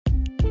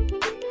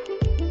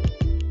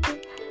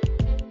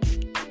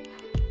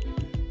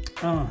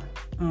Your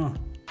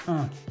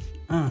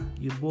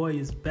boy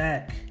is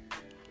back.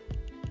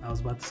 I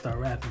was about to start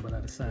rapping, but I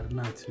decided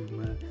not to,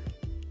 man.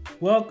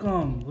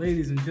 Welcome,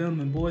 ladies and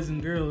gentlemen, boys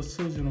and girls,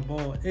 children of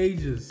all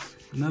ages.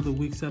 Another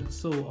week's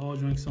episode, All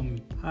Drinks On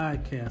Me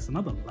podcast.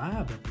 Another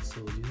live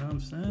episode, you know what I'm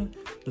saying?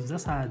 Because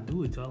that's how I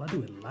do it, y'all. I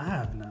do it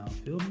live now,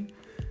 feel me?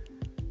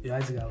 Yeah, I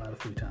just got a lot of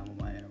free time on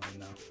my hand right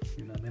now.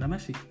 You know what I mean? I'm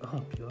actually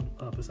up, yo. I'm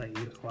up. It's like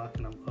 8 o'clock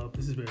and I'm up.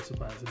 This is very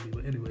surprising to me.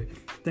 But anyway,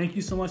 thank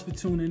you so much for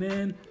tuning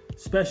in.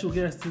 Special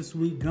guest this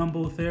week,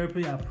 Gumbo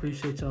Therapy. I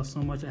appreciate y'all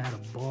so much. I had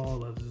a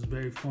ball. It was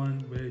very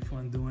fun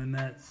doing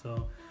that.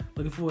 So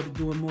looking forward to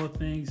doing more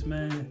things,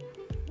 man.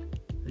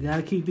 I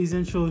gotta keep these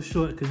intros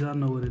short because y'all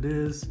know what it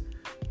is.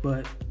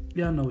 But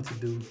y'all know what to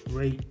do.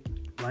 Rate,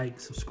 like,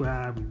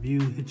 subscribe, review,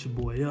 hit your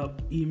boy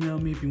up. Email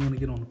me if you want to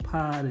get on the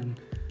pod and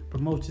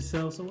promote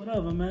yourself or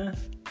whatever, man.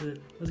 But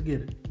let's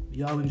get it.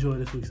 Y'all enjoy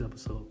this week's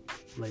episode.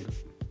 Later.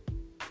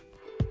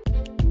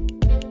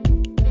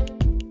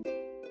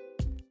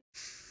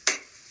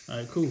 All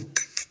right, cool.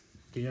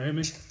 Can y'all hear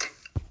me?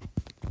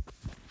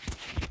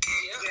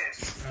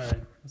 Yes. All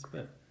right, that's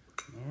better.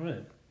 All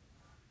right.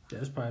 Yeah,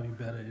 that's probably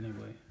better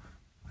anyway.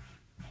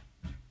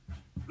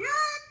 Yeah.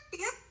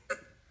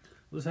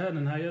 What's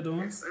happening? How y'all doing?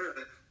 Yes, sir.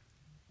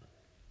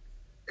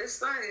 This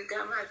sun has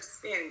got my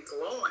skin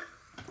glowing.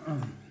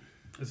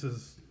 This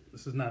is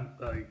not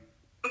like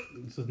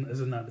this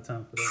is not the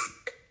time for that.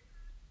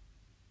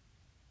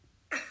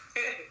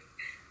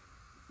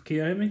 Can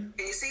you hear me?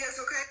 Can you see us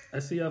okay? I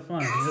see y'all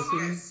fine. Can y'all see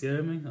me? You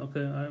hear me?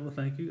 Okay, all right, well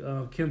thank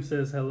you. Kim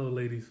says hello,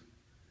 ladies.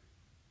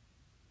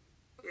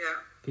 Yeah.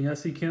 Can y'all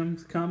see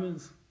Kim's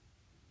comments?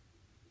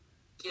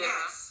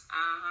 Yes.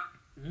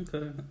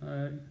 Okay, all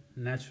right.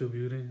 Natural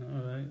beauty.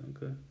 All right,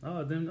 okay.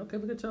 Oh, then okay,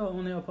 look at y'all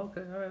on there.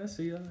 Okay, all right, I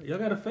see y'all. Y'all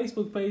got a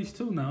Facebook page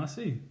too now, I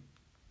see.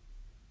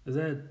 Is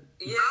that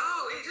Yeah.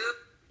 Oh, it just,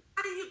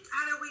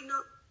 how do we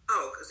know?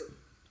 Oh, because it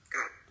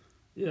got it.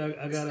 Yeah,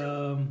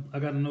 I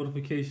got a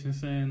notification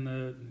saying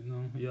that, you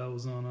know,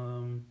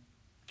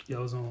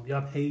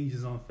 y'all page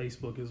is on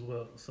Facebook as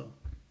well. So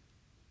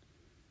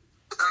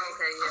Oh,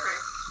 okay,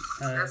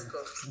 yeah. That's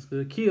cool. That's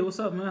good. Kia, what's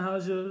up, man?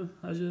 How's your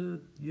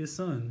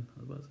son? I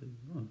was about to say,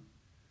 oh.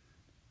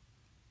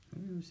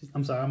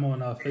 I'm sorry, I'm on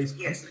Facebook.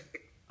 Yes.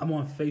 I'm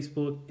on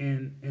Facebook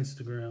and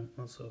Instagram.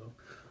 So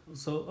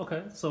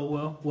okay.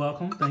 So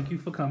welcome. Thank you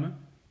for coming.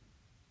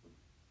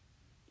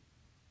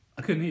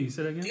 I couldn't hear you.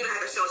 Say that again. You don't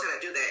have to show us how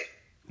to do that.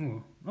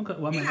 Oh, okay.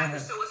 Well, I mean, You have to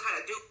show us how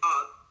to do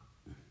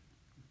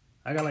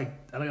I got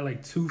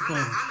like two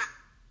phones.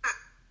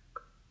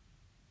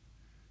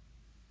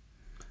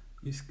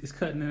 It's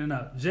cutting in and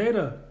out.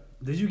 Jada,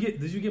 did you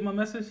get my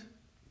message?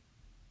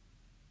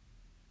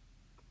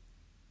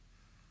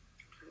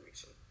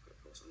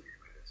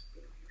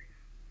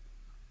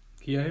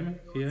 Can you hear me?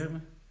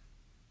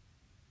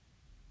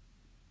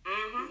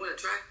 Want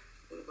to try?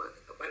 At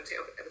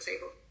the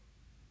table?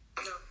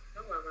 No,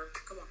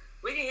 come on.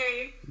 We can hear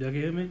you. Y'all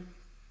can hear me?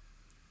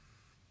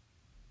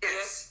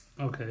 Yes.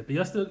 Okay, but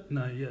y'all still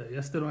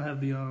don't have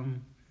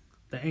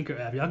the Anchor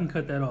app. Y'all can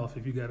cut that off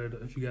if you got it on.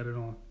 Okay.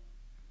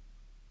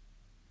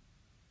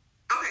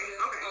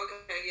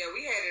 Yeah,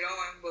 we had it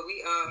on, but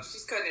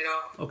she's cutting it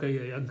off. Okay,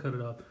 yeah, y'all can cut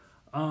it off.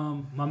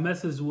 My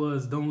message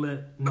was don't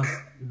let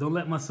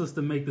my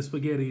sister make the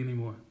spaghetti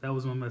anymore. That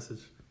was my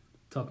message.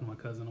 Talking to my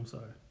cousin. I'm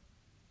sorry.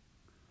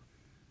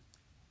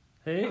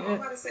 Hey, I'm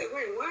about to say,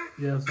 wait, what?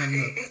 Yeah,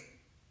 something up.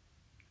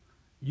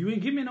 You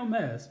ain't give me no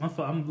mask. My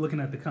fault. I'm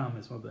looking at the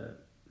comments. My bad.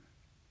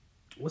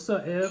 What's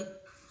up, Eb?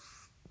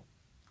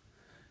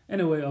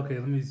 Anyway, okay,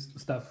 let me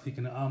stop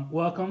speaking.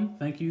 Welcome.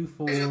 Thank you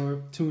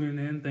for tuning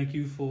in. Thank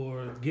you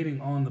for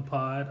getting on the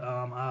pod.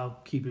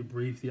 I'll keep it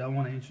brief. Y'all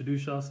want to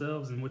introduce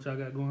yourselves and what y'all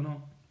got going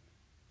on?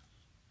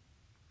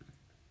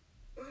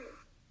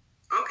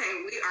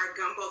 Okay, we are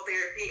Gumbo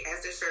Therapy,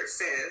 as the shirt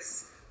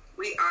says.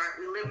 We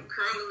currently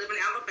live in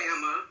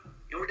Alabama,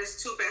 and we're just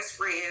two best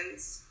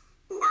friends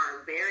who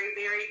are very,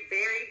 very,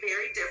 very,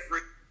 very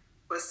different,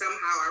 but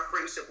somehow our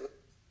friendship works.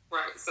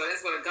 Right, so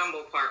that's what a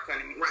gumbo part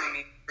coming.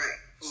 Right.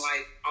 From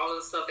like all of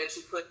the stuff that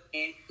you put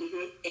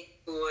into it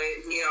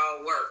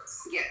all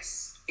works.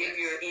 Yes. If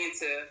you're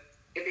into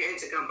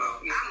gumbo.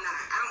 Yeah. I'm not.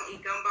 I don't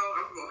eat gumbo.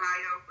 I'm from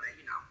Ohio, but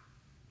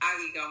I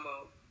eat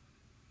gumbo.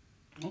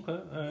 Okay,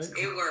 all right.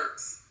 It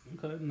works.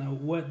 Okay, now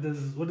what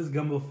does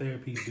Gumbo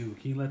Therapy do?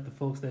 Can you let the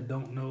folks that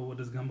don't know what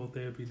does Gumbo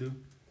Therapy do?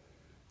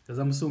 Because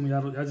I'm assuming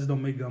y'all just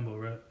don't make gumbo,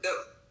 right?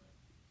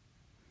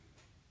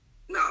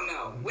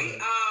 No. We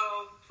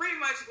pretty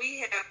much we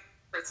have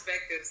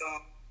perspectives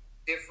on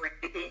different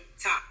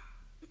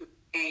topics,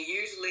 and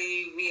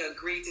usually we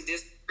agree to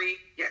disagree.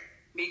 Yeah.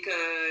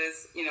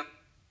 Because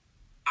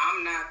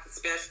I'm not the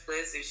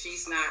specialist and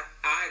she's not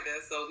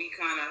either, so we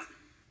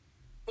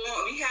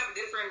have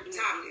different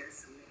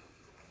topics.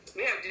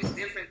 We have just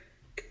different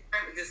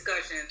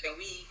discussions, and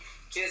we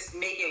just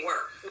make it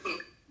work.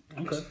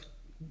 Okay. So,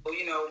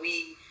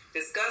 we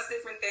discuss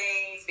different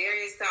things,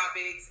 various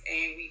topics,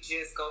 and we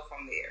just go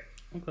from there.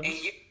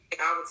 Okay. And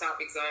our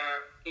topics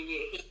can get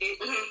heated. It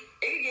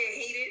can get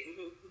heated,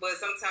 but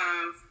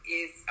sometimes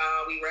it's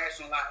we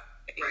rationalize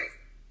Right.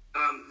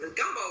 The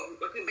gumbo,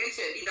 like we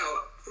mentioned,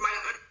 from my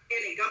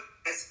understanding, gumbo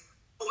has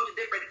a whole bunch of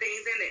different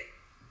things in it.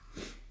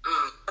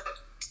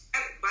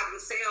 By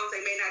themselves,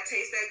 they may not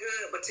taste that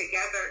good, but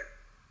together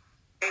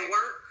they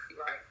work.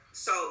 Right.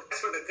 So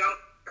that's where the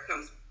gumbo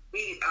comes.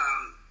 We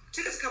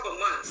took us a couple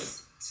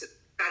months to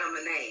decide on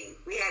the name.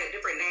 We had a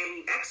different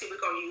name. Actually,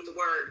 we're going to use the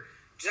word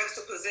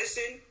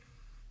juxtaposition,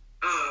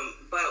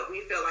 but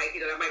we feel like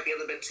that might be a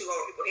little bit too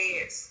over people's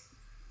heads.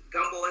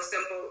 Gumbo is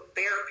simple.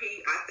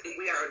 Therapy, I think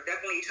we are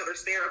definitely each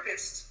other's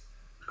therapists.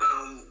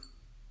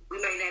 We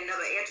may not know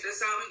the answer to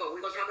something, but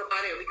we're going to talk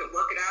about it. We can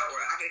work it out, or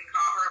I can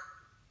call her.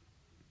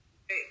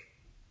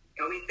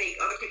 And we think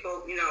other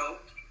people,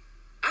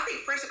 I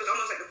think friendship is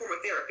almost like a form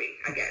of therapy,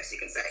 I guess you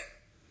can say.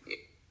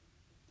 Yeah.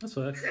 That's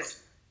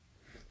facts.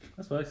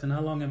 That's facts. And how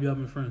long have y'all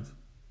been friends?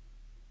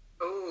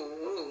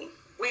 Well,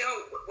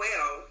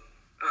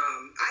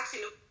 I actually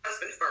knew my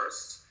husband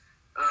first.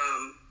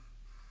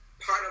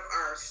 Part of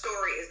our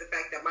story is the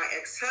fact that my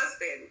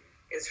ex-husband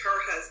is her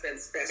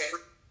husband's best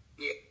friend.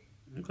 Yeah.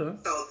 Okay.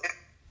 So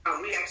I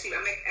actually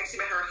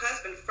met her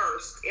husband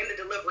first in the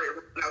delivery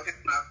room when I was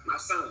having my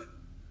son,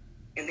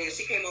 and then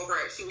she came over.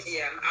 I was in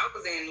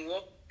New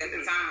Orleans at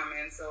the time,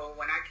 and so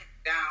when I came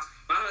down,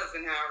 my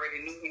husband had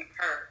already knew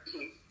her,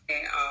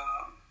 and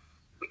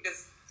we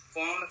just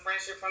formed a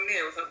friendship from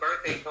there. It was her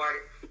birthday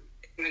party.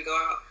 Gonna go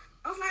out.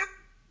 I was like,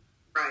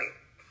 right.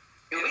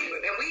 And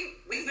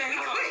we've been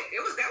hard.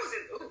 That was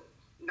in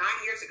 9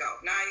 years ago.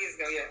 9 years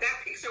ago, yeah.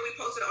 That picture we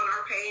posted on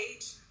our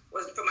page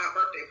was for my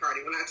birthday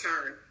party when I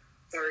turned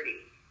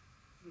 30.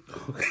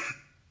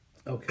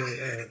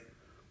 Okay.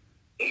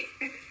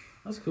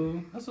 That's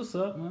cool. That's what's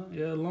up, man.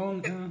 Yeah,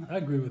 I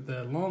agree with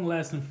that.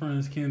 Long-lasting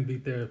friends can be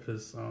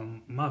therapists.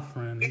 My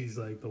friend, he's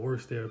like the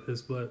worst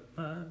therapist, but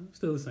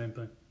still the same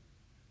thing.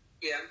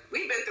 Yeah,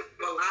 we've been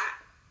through a lot,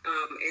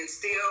 and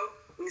still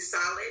we're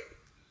solid.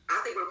 I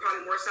think we're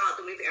probably more solid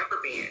than we've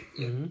ever been.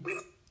 Mm-hmm.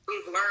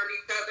 We've learned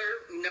each other,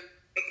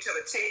 make each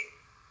other tick.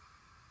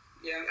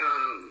 Yeah.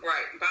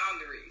 Right.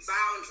 Boundaries.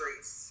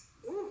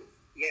 Ooh,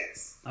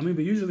 yes. I mean,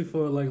 but usually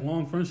for like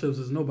long friendships,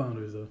 there's no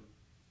boundaries though.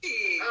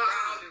 Yeah,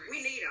 boundaries.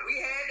 We need them.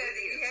 We had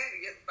to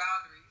get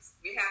boundaries.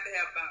 We have to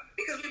have boundaries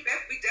because we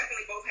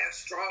definitely both have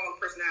strong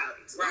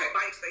personalities. Right. We don't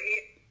bite to the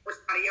head or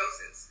somebody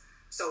else's.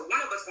 So one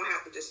of us gonna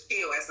have to just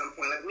chill at some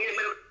point. Like we in the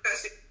middle of a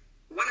discussion,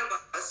 one of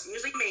us,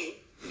 usually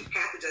me,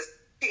 have to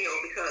just chill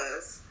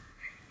because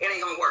it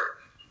ain't gonna work.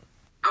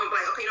 I'm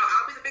like, okay,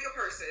 I'll be the bigger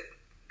person,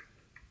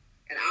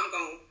 and I'm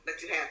gonna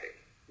let you have it,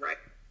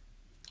 right?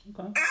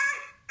 Okay.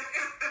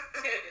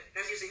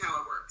 That's usually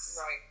how it works.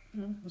 Right.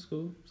 Yeah, that's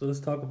cool. So let's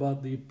talk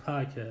about the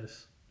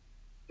podcast.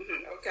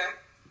 Mm-hmm. Okay.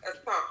 Let's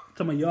talk.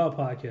 Talking about y'all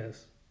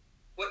podcast.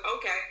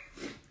 Okay.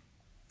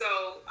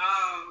 So,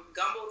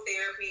 Gumbo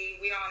Therapy,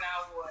 we on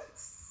our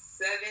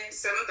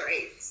seventh or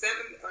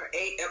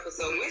eighth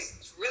episode. We're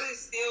really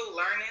still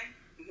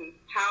learning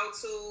how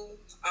to,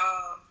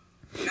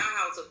 not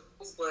how to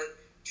post, but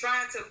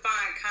trying to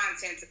find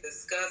content to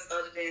discuss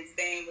other than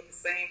staying with the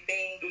same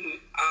thing.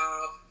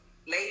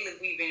 Lately,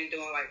 we've been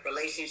doing like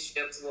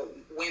relationships with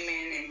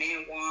women and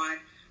men one,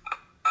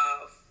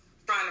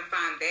 trying to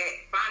find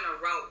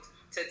a route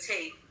to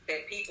take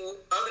that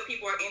other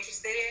people are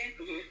interested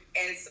in.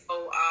 And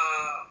so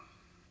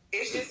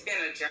it's just been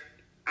a journey.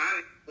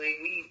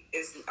 Honestly,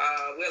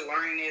 we're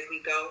learning as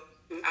we go.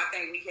 I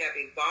think we have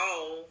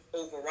evolved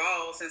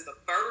overall since the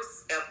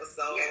first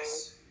episode.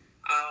 Yes.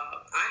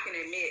 I can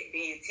admit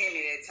being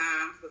timid at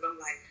times because I'm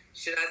like,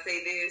 should I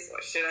say this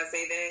or should I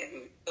say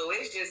that? So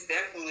it's just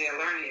definitely a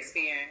learning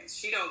experience.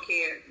 She don't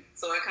care,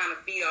 so I kind of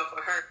feed off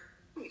of her.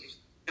 You just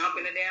jump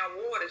in the damn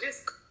water,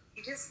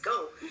 you just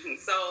go.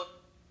 So,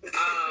 but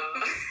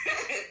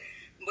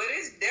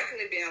it's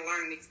definitely been a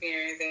learning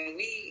experience, and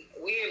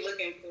we're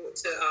looking forward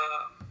to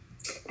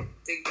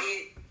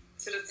get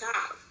to the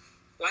top,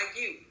 like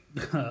you.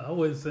 I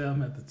wouldn't say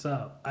I'm at the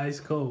top. Ice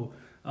cold.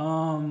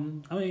 I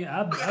mean,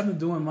 I've been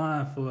doing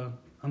mine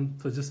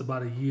for just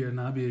about a year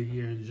now. I'll be a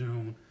year in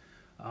June.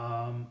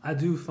 I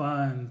do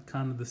find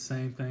kind of the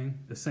same thing,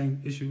 the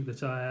same issue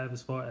that y'all have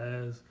as far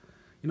as,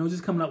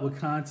 just coming up with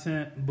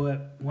content.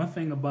 But one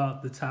thing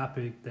about the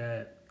topic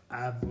that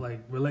I've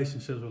like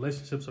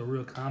relationships are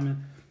real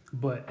common,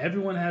 but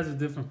everyone has a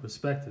different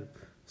perspective.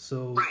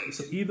 So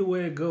either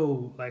way it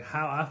go, like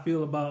how I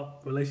feel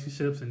about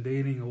relationships and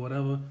dating or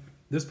whatever,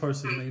 this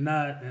person may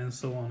not, and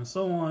so on and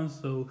so on.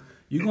 So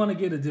you're going to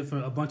get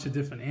a bunch of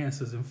different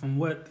answers. And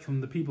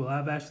from the people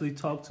I've actually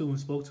talked to and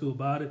spoke to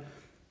about it,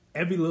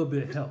 every little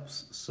bit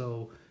helps.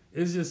 So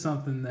it's just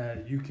something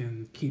that you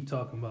can keep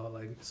talking about.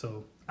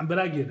 But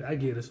I get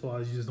it as far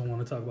as you just don't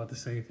want to talk about the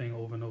same thing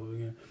over and over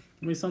again.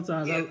 I mean,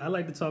 sometimes I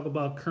like to talk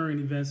about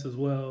current events as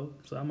well.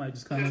 So I might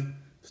just kind of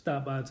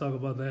stop by and talk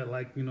about that,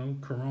 like,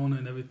 Corona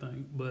and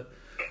everything. But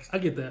I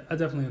get that. I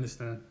definitely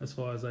understand as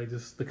far as like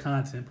just the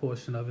content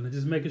portion of it and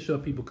just making sure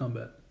people come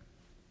back.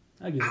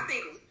 I get it. I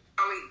think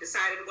when we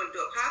decided we were going to do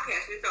a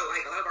podcast, we felt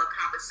like a lot of our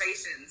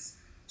conversations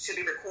should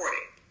be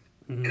recorded.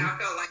 And we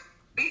felt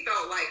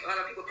like a lot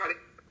of people probably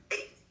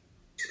relate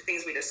to the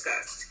things we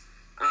discussed.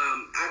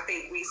 I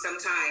think we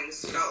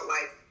sometimes felt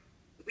like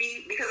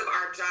because of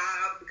our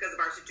job, because of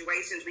our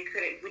situations, we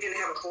didn't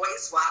have a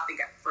voice. Well, I think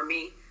for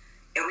me,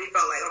 and we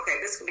felt like, okay,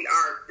 this can be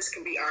our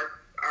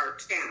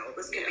channel,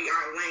 this can be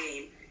our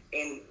lane,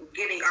 and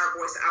getting our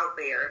voice out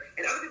there,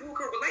 and other people who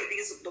can relate.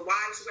 Because the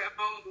wives who are at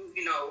home, who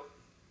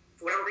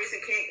for whatever reason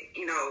can't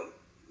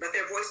let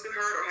their voice be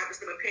heard or have the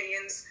same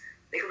opinions,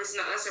 they can listen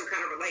to us and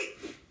kind of relate.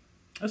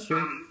 That's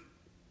true.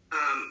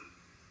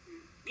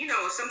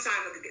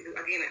 Sometimes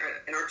again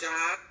in our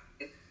job,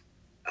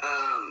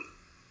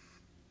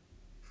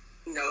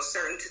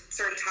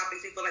 certain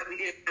topics we feel like we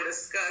didn't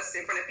discuss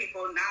in front of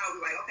people. Now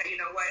we're like, okay, you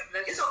know what?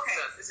 It's okay.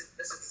 Let's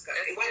discuss.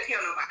 It won't kill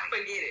nobody.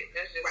 Forget it.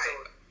 That's just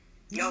right.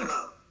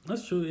 YOLO.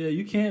 That's true. Yeah,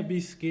 you can't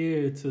be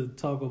scared to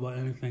talk about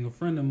anything. A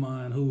friend of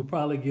mine who will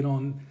probably get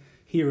on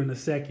here in a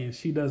second.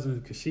 She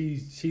doesn't, because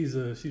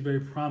she's very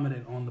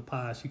prominent on the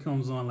pod. She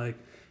comes on like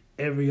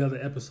every other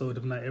episode,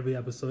 if not every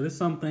episode. There's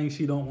some things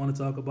she don't want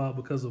to talk about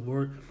because of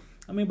work.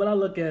 But I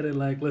look at it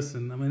like,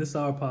 listen, it's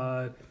our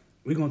pod.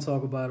 We're going to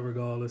talk about it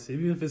regardless.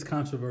 Even if it's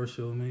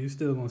controversial, you're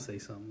still going to say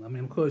something.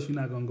 Of course, you're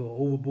not going to go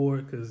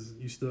overboard because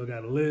you still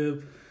got to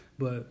live.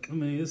 But,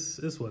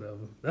 it's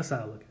whatever. That's how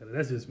I look at it.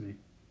 That's just me.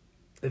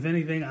 If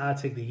anything, I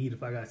take the heat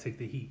if I got to take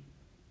the heat.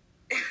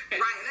 Right,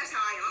 and that's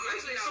how I am. I'm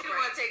she don't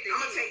want to take the heat.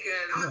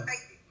 I'm going to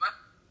take it.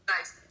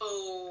 Like,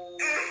 oh.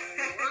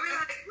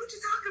 Like, what you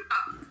talking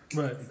about?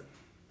 Right.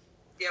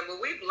 Yeah,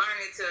 but we've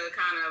learned to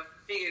kind of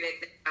figure that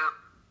thing out.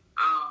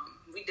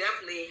 We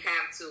definitely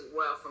have to.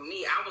 Well, for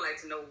me, I would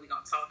like to know what we're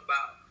gonna talk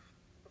about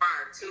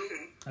prior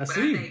to. I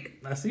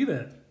see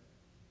that.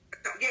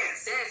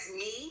 Yes, that's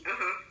me.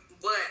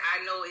 But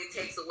I know it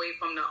takes away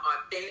from the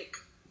authentic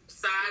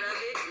side of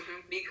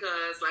it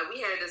because, like,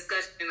 we had a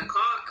discussion in the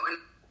car when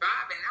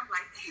driving. And I'm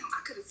like, damn,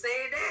 I could have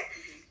said that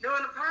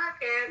during the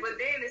podcast, but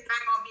then it's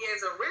not gonna be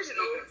as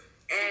original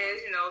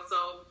as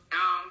So,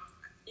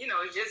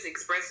 it's just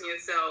expressing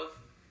yourself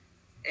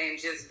and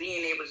just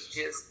being able to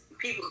just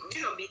people,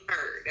 be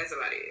heard. That's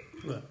about it.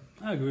 Well,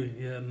 I agree.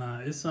 Yeah,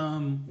 it's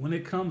when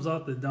it comes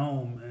off the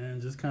dome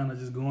and just kind of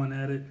just going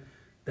at it,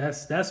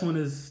 that's when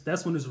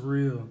it's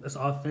real. That's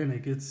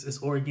authentic.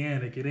 It's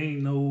organic. It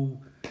ain't no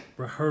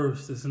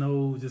rehearsed. It's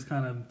no just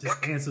kind of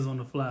just answers on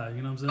the fly.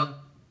 You know what I'm saying?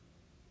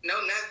 No,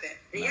 nothing.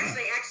 And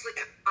yesterday,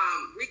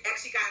 we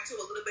actually got into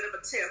a little bit of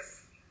a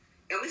tiff,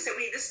 and we said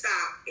we need to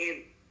stop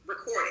and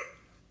record it.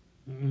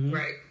 Mm-hmm.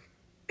 Right.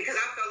 Because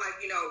I felt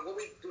like, what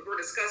we were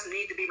discussing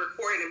need to be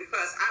recorded, and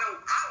because I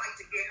like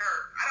to get her,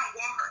 I don't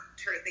want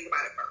her to think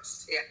about it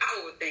first. Yeah,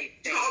 I overthink.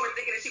 She's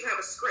overthinking that she would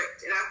have a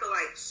script, and I feel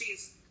like I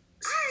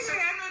ain't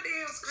gonna have no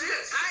damn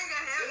script. I ain't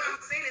gonna have what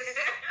I'm saying is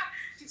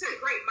she's a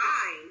great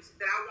mind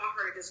that I want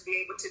her to just be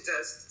able to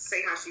just say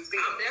how she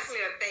feels. I'm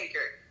definitely a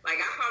thinker. Like,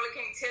 I probably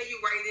can't tell you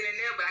right then and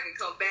there, but I can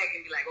come back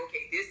and be like,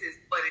 okay, this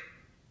is what it.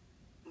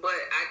 But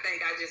I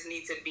think I just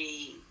need to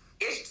be.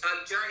 It's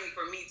a journey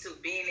for me to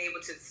being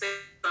able to say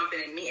something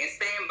in me and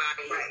stand by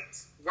it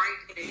right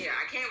in here.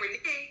 I can't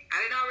renege. I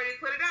didn't already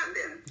put it out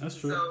there.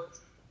 That's true. So,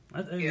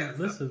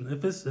 listen,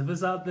 if it's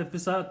out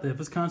there, if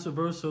it's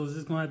controversial, it's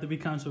just gonna have to be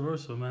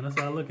controversial, man. That's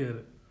how I look at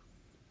it.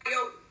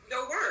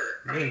 Your word.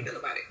 How do you feel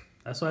about it?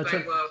 That's why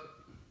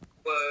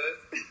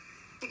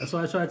That's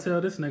why I try to tell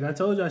this nigga. I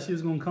told y'all she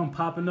was gonna come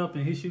popping up,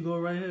 and here she go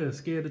right here,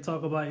 scared to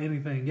talk about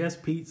anything. Yes,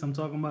 Pete, I'm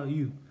talking about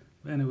you.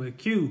 Anyway,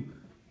 Q.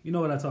 You know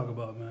what I talk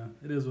about, man.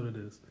 It is what it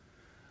is.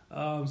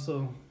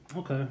 So,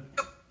 okay.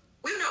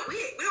 We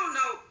don't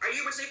know. Are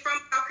you originally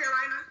from South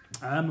Carolina?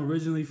 I'm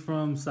originally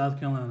from South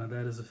Carolina.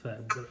 That is a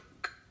fact. But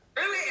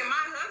really? And my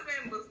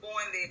husband was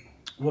born there.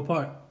 What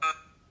part?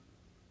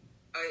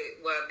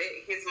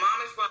 His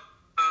mom is from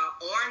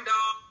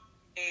Orndall,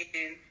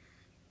 and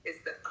it's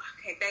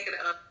I can't think of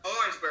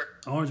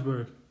the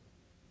Orangeburg.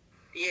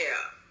 Yeah.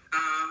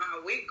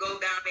 We go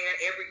down there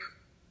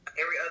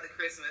every other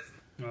Christmas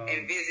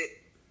and visit.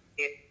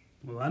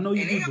 Well, I know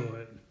you do go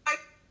ahead. Like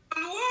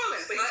New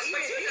Orleans, but you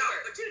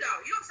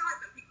don't sound like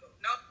them people.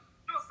 No,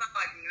 you don't sound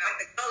like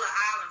the Gullah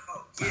Island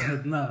folks.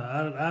 Yeah. No,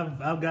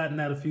 I've gotten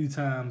that a few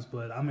times,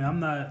 but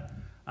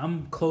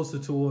I'm closer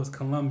towards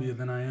Columbia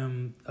than I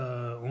am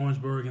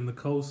Orangeburg and the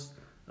coast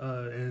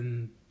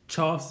and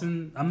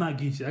Charleston. I'm not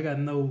Geechee. I got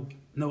no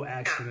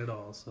accent at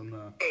all, so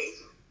no. Hey,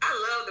 I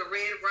love the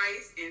red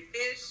rice and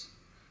fish.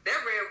 That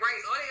red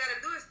rice, all you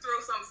gotta do is throw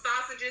some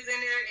sausages in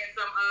there and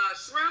some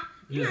shrimp.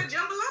 You got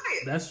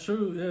jambalaya. That's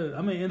true. Yeah,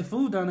 and the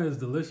food down there is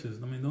delicious.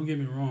 Don't get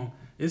me wrong.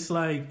 It's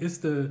like it's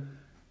the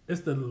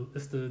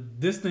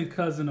distant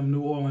cousin of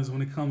New Orleans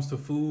when it comes to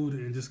food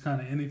and just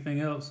kind of anything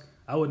else.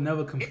 I would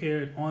never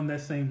compare it on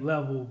that same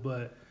level,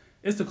 but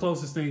it's the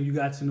closest thing you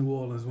got to New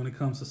Orleans when it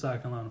comes to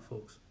South Carolina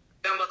folks.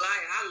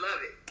 Jambalaya, I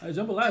love it. Hey,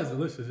 jambalaya is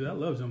delicious. Yeah, I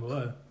love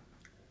jambalaya.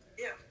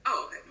 Yeah.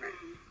 Oh, okay. Right.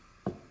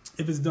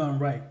 If it's done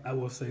right, I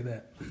will say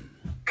that.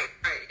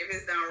 Right. If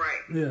it's done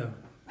right. Yeah.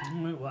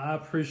 All right, well, I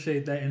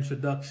appreciate that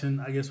introduction.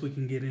 I guess we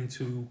can get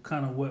into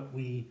kind of what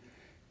we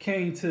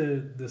came to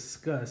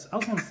discuss. I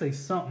was going to say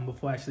something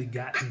before I actually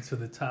got into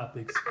the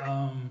topics.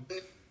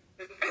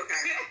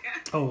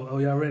 Oh,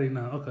 y'all ready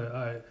now? Okay,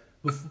 all right.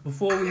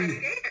 Before we I got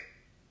scared.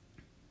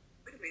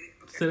 Wait a minute.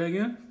 Okay. say that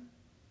again.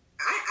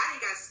 I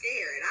ain't got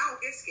scared. I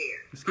don't get scared.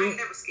 Scared? I ain't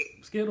never scared.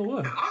 Scared of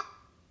what? I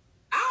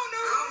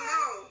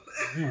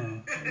don't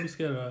know. I'm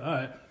scared of. All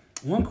right.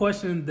 One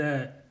question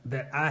that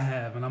I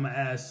have, and I'm gonna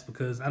ask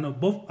because I know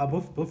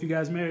both you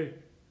guys married.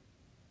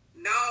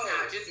 No,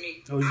 just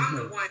me. Oh, you I'm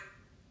married. the one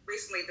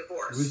recently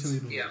divorced. Recently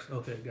divorced. Yeah.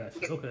 Okay,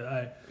 gotcha. Okay, all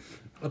right.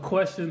 A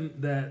question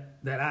that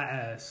I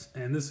asked,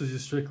 and this is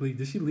just strictly: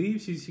 did she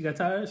leave? She got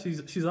tired.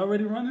 She's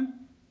already running.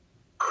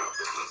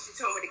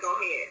 She told me to go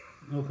ahead.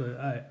 Okay,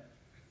 all right.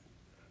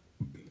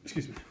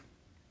 Excuse me.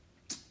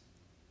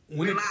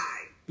 We're live.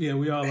 Yeah,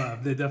 we are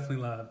live. They're definitely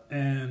live,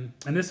 and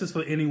this is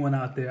for anyone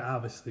out there,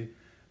 obviously.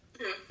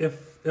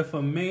 If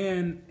a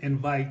man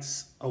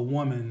invites a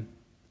woman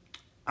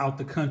out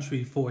the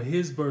country for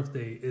his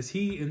birthday, is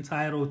he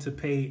entitled to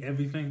pay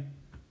everything?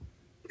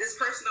 This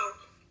personal.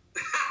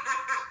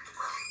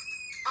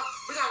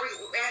 We're gonna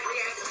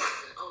re-ask the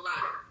question on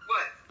live.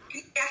 What? Can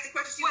you ask the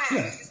question?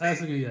 Yeah,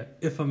 ask again. Yeah.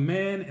 If a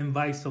man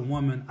invites a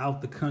woman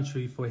out the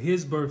country for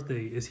his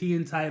birthday, is he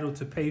entitled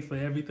to pay for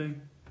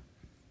everything?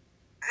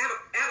 I have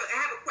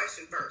a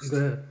question first. Go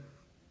ahead.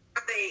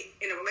 Are they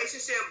in a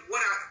relationship?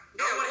 What's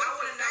the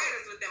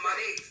status with them? Are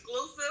they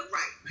exclusive?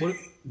 Right.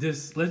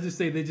 Let's just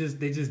say they're just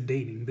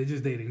dating. They're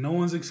just dating. No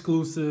one's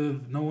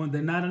exclusive.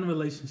 They're not in a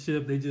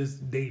relationship. They're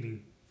just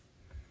dating.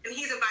 And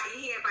he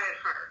invited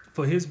her.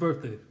 For his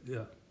birthday,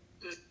 yeah.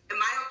 In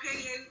my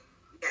opinion,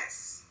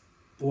 yes.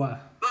 Why?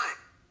 But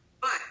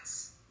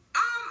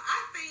I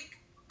think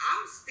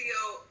I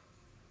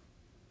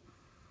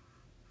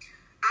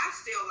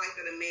still like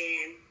that a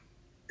man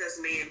does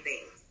man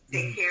things,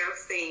 take care of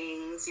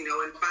things, and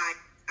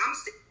I'm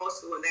still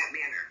possible in that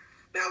manner.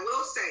 But I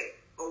will say,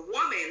 a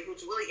woman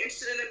who's really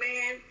interested in a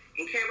man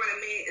and care about a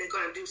man is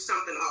going to do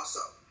something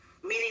also.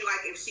 Meaning,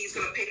 like if she's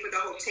going to pay for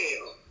the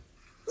hotel,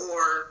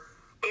 or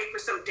pay for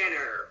some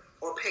dinner,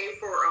 or pay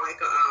for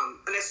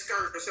an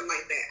excursion or something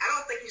like that. I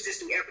don't think he's just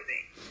do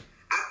everything.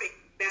 I think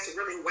that's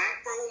really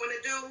whack for a woman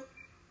to do,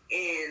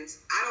 and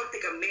I don't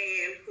think a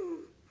man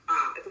who,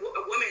 if a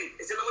woman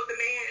is dealing with a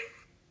man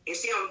and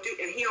she don't do,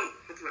 and he don't,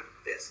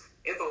 this.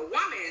 If a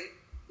man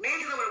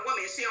dealing with a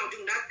woman and she don't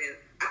do nothing,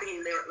 I think he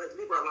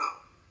leave her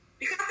alone.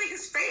 Because I think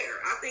it's fair.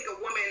 I think a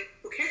woman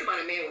who cares about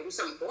a man will do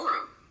something for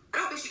him.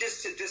 I don't think she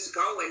should just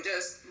go and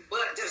just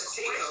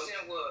chill. The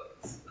question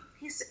was,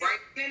 right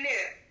in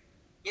there.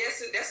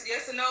 Yes, that's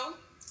yes or no.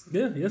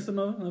 Yeah, yes or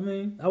no. I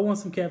mean, I want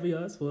some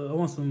caveats. Well, I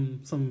want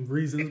some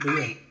reasons. But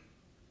yeah.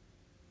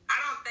 I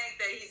don't think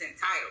that he's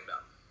entitled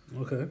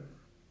though. Okay.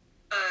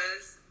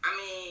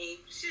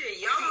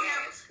 Shit, y'all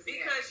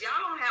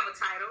don't have a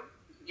title.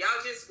 Y'all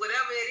just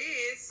whatever it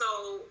is.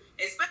 So,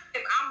 especially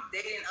if I'm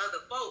dating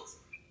other folks,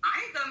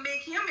 I ain't gonna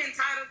make him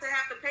entitled to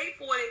have to pay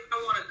for it if I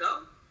want to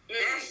go.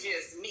 That's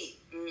just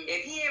me.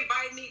 If he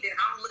invite me, then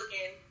I'm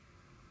looking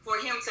for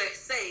him to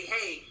say,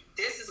 "Hey,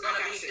 this is gonna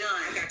be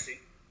done." I got you.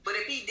 But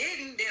if he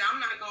didn't, then I'm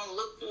not gonna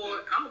look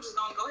for it. I'm just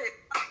gonna go ahead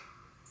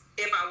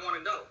if I want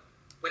to go.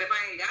 But if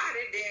I ain't got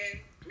it,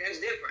 then that's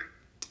different.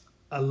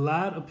 A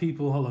lot of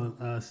people. Hold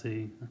on.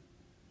 See.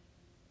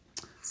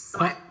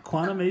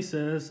 Quantum A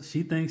says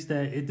she thinks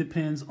that it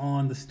depends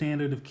on the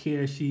standard of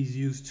care she's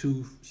used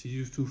to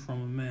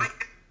from a man.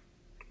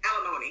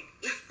 Alimony.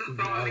 From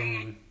a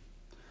man.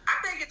 I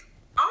think it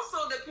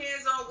also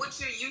depends on what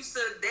you're used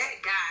to that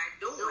guy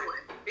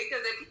doing.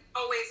 Because if he's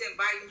always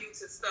inviting you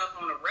to stuff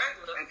on a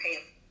regular and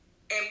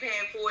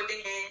paying for it,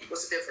 then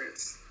what's the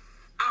difference?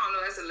 I don't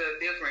know. That's a little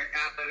different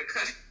out of the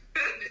country.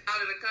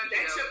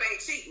 That trip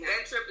ain't cheap. Now.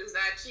 That trip is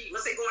not cheap.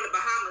 Let's say going to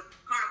Bahamas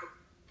Carnival.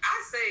 I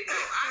say no.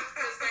 I'm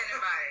still standing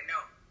by it.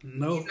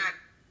 No.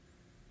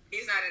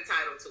 He's not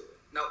entitled to it.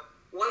 No.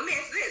 Well, let me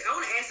ask this. I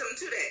want to add something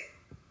to that.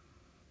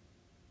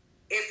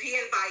 If he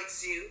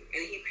invites you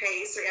and he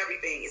pays for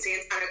everything, is he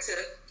entitled to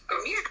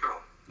a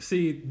meal?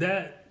 See,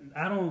 that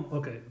I don't.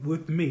 Okay,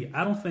 with me,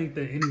 I don't think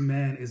that any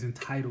man is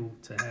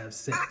entitled to have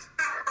sex.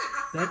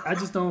 I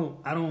just don't.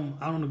 I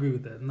don't agree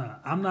with that. Nah,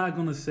 I'm not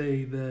gonna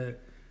say that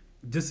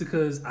just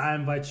because I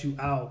invite you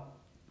out,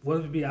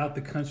 whether it be out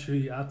the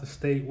country, out the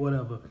state,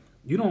 whatever.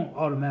 You don't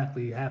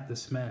automatically have to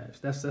smash.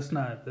 That's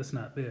not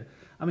there.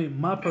 I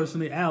mean,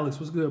 Alex,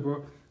 what's good,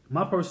 bro?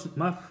 My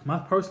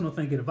personal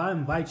thinking, if I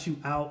invite you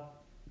out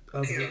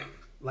of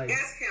like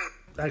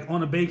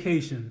on a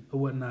vacation or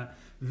whatnot,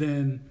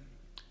 then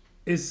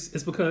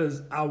it's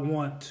because I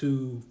want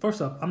to.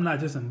 First off, I'm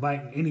not just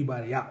inviting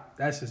anybody out.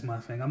 That's just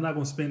my thing. I'm not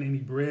gonna spend any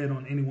bread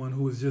on anyone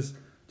who is just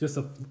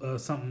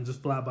something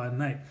just fly by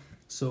night.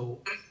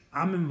 So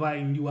I'm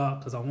inviting you out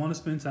because I want to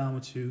spend time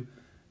with you.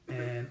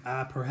 And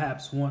I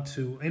perhaps want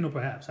to,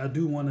 I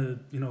do want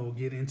to,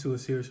 get into a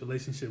serious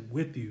relationship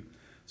with you.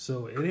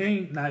 So it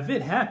ain't, now if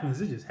it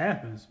happens, it just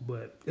happens.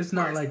 But it's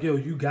not like, yo,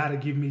 you got to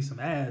give me some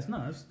ass.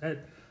 No,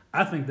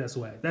 I think that's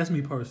whack. That's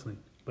me personally,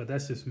 but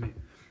that's just me.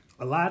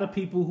 A lot of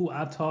people who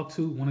I talk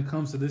to when it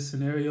comes to this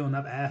scenario, and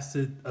I've asked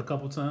it a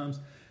couple times,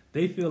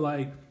 they feel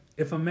like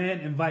if a man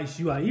invites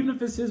you out, even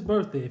if it's his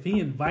birthday, if he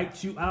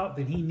invites you out,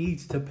 then he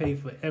needs to pay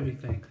for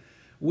everything,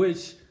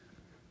 which...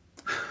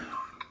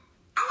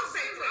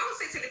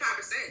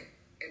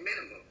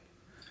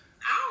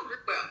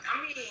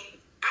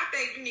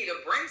 think you need to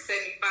bring 75%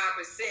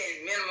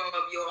 minimum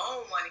of your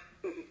own money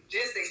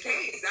just in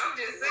case. I'm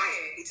just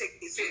saying. You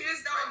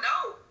just don't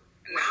know.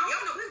 Now, you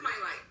don't know his money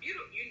like. You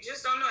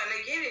just don't know. And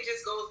again, it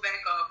just goes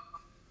back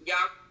up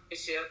y'all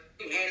relationship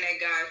and that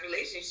guy's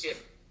relationship.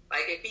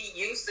 Like if he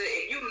used to,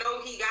 if you know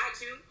he got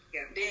you,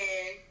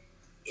 then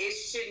it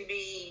shouldn't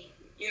be,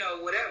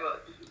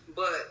 whatever.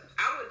 But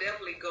I would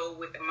definitely go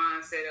with the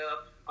mindset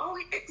of, oh,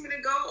 he asked me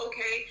to go.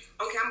 Okay,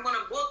 I'm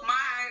gonna book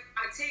my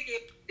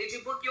ticket. Did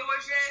you book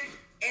yours yet?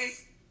 And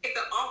if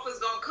the offer's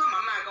gonna come,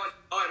 I'm not gonna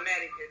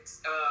automatically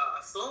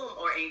assume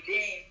or and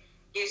then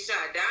get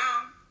shot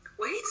down.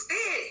 Well, he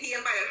said he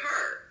invited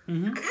her.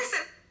 Mm-hmm. I guess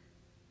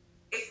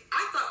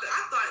I thought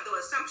the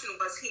assumption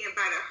was he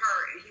invited her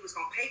and he was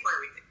gonna pay for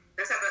everything.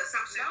 That's not the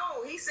assumption.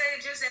 No, he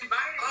said just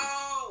invited.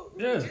 Oh,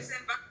 yeah. Just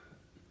invited.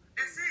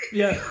 That's it.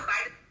 Yeah.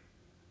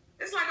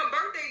 It's like a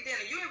birthday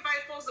dinner. You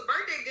invite folks to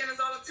birthday dinners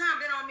all the time.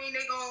 That don't mean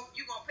you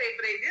gonna pay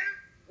for their dinner.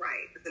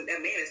 Right. That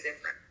man is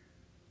different.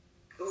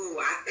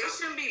 Ooh, it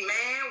shouldn't be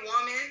man,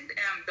 woman,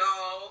 damn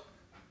dog.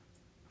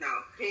 No.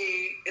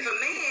 If a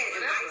man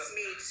invites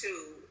me to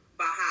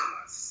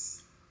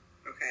Bahamas,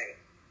 okay,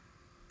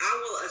 I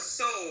will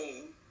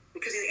assume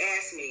because he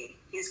asked me,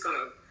 he's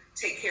gonna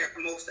take care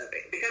of most of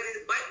it. Because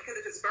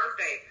of his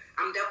birthday,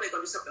 I'm definitely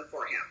gonna do something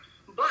for him.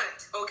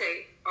 But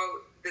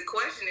the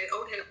question is,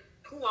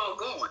 who all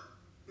going?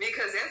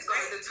 Because that's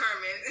going to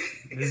determine.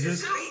 It's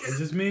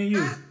just me and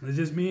you. It's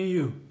just me and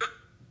you.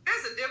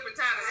 That's a different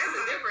time. That's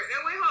a different.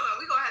 Wait, hold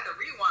on. We're gonna have to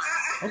rewind.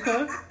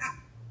 Okay.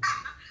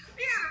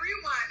 We have to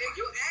rewind. If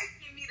you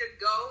asking me to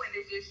go and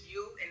it's just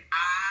you and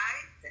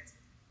I, then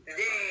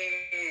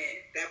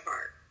that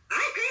part.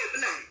 I ain't paying for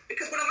nothing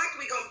because when I'm like,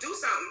 we gonna do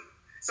something,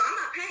 so I'm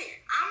not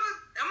paying. I'm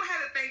gonna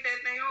have to think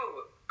that thing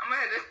over. I'm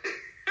gonna have to think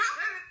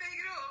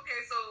it over.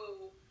 Okay, so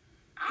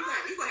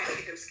you gonna have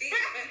to get them skis. You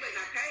better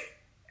not pay.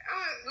 I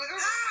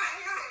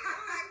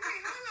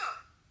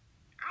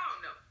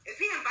don't know. If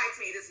he invites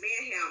me, it's me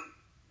and him.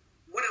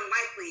 More than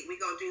likely, we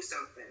gonna do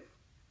something.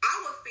 I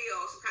would feel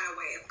some kind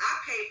of way if I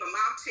paid for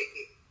my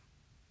ticket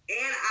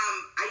and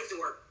I used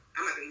to work.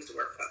 I'm not gonna use the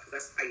word fuck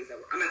because I use that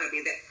word. I'm not gonna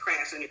be that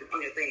crash on your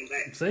thing.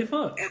 But say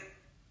fuck.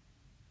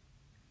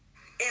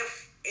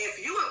 If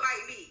you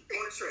invite me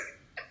on a trip,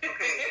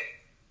 okay,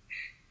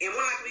 and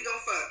more likely we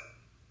gonna fuck,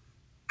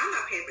 I'm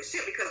not paying for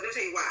shit because let me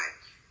tell you why.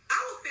 I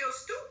would feel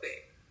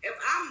stupid if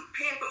I'm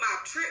paying for my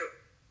trip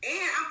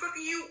and I'm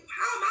fucking you.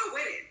 How am I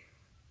winning?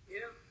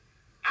 Yeah.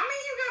 I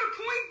mean, you got a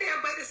point there,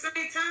 but at the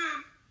same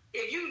time,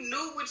 if you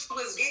knew what you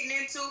was getting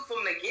into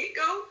from the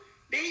get-go,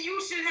 then you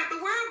shouldn't have to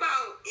worry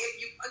about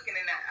if you fucking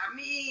or not. I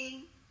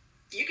mean,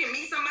 you can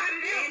meet somebody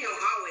there. He'll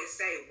always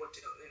say what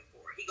you're in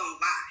for. He gonna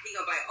lie. He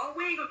gonna be like, oh,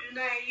 we ain't gonna do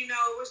nothing.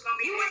 It's gonna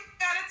be. You ain't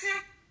gotta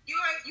tell. You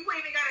ain't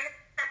even gotta have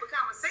that type of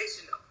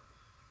conversation though.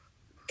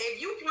 If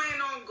you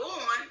plan on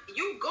going,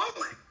 you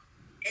going.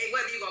 And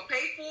whether you're going to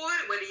pay for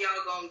it, whether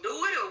y'all going to do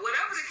it, or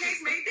whatever the case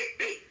may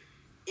be.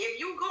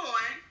 If you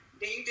going,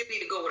 then you just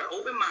need to go with an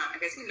open mind.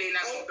 Because he may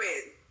not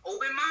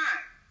open mind.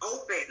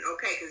 Open,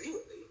 okay, because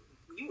you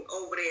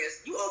over there.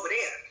 You over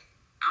there.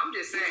 I'm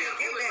just saying.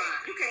 You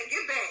can't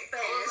get back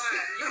fast.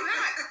 You're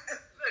not.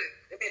 Look,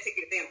 they better take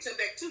your damn turn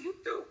back too. You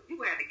through. You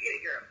gonna have to get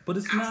it, girl.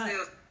 But it's not.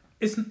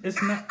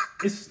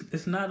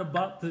 It's not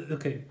about the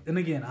okay. And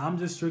again, I'm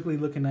just strictly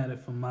looking at it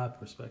from my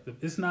perspective.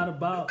 It's not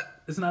about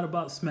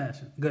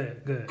smashing. Go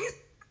ahead. So we on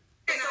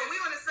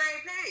the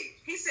same page.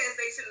 He says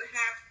they shouldn't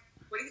have.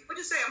 What'd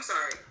you say? I'm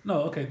sorry.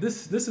 No, okay.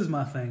 This is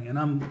my thing, and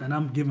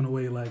I'm giving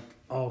away like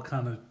all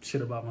kind of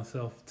shit about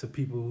myself to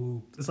people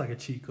who it's like a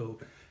cheat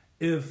code.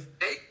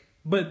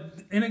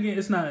 And again,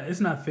 it's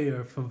not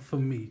fair for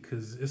me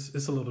because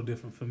it's a little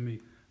different for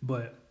me.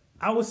 But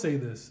I would say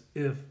this: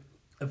 if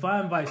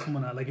I invite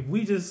someone out, like if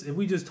we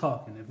just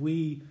talking,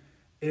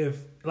 if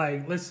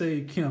like let's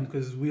say Kim,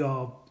 because we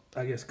all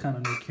I guess kind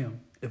of know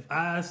Kim. If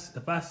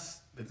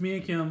me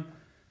and Kim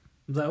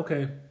was like,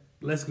 okay,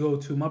 let's go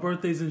to my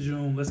birthday's in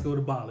June, let's go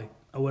to Bali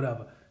or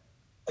whatever.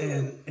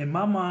 And in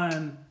my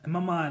mind,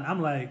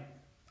 I'm like,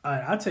 all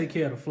right, I'll take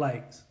care of the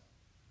flights.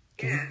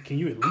 Can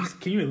you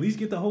at least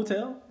get the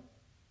hotel?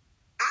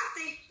 I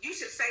think you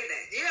should say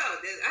that. Yeah,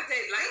 I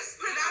think let's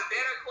put out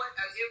better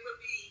question. It would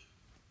be.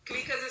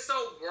 Because it's so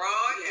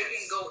broad, It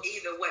can go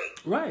either way.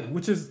 Right,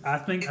 which is I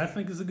think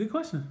is a good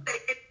question. Or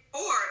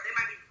they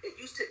might be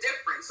used to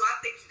different. So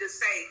I think you just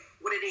say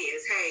what it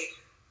is. Hey,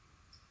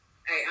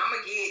 I'm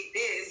gonna get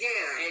this.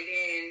 Yeah, and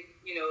then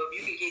if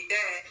you can get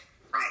that,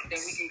 right, then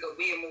we can go.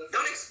 We'll move.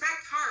 Don't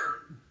expect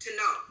her to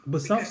know,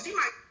 because she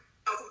might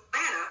know from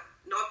Atlanta.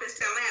 No offense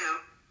to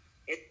Atlanta,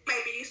 it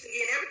may be used to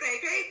getting everything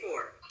paid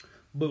for.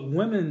 But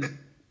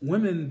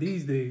women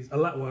these days,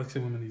 well, I say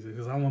women these days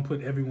because I don't want to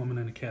put every woman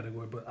in a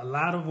category, but a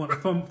lot of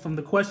women, from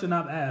the question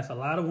I've asked, a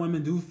lot of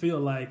women do feel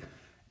like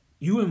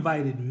you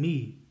invited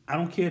me. I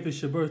don't care if it's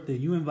your birthday.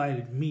 You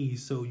invited me,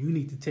 so you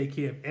need to take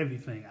care of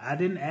everything. I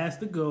didn't ask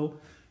to go.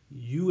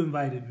 You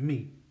invited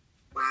me.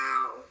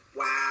 Wow.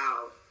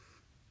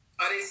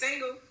 Are they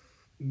single?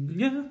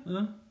 Yeah.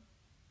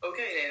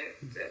 Okay,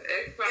 then.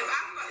 If I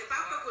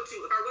fuck with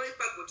you, if I really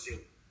fuck with you,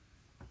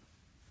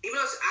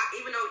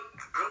 even though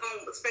I'm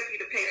gonna expect you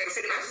to pay for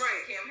city. That's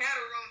right, Kim. Have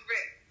a room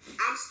ready.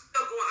 I'm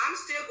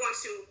still going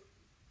to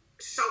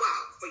show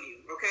out for you.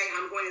 Okay,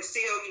 I'm going to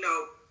still,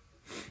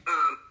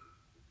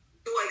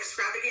 do an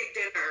extravagant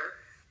dinner,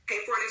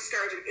 pay for an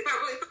excursion. If I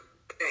really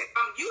put that,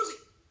 I'm using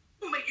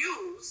whom I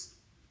use.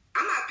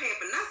 I'm not paying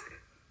for nothing.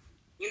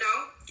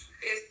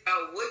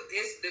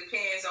 It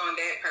depends on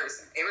that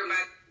person.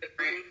 Everybody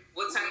different.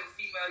 What type of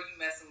female you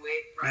messing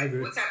with? Right? I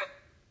agree. What type of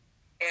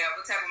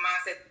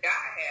mindset the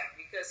guy have?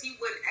 Because he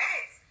wouldn't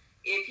ask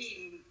if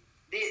he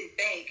didn't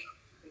think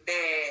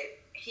that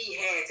he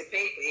had to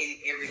pay for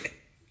everything.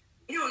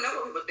 You don't know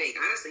what people think.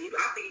 Honestly,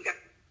 I think you got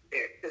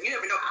there because you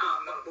never know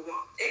what people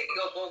want. It can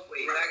go both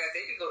ways. Right. Like I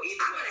said, it can go either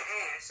way. I'm gonna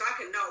ask so I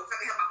can know. So I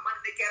can have my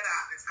money together.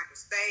 I can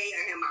stay.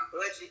 I have my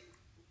budget.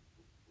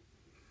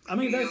 I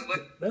mean,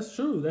 that's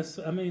true.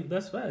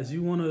 That's fast.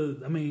 You want to.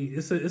 I mean,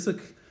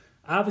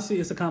 obviously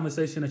it's a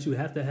conversation that you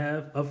have to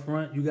have up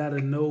front. You got to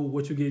know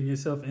what you're getting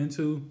yourself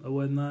into or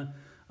whatnot.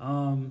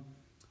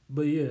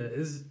 But yeah,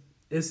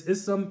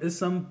 it's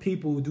some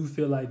people who do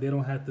feel like they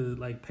don't have to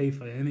like pay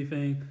for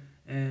anything.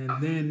 And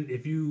then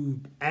if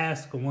you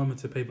ask a woman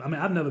to pay,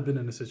 I've never been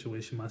in a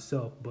situation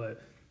myself,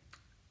 but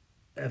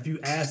if you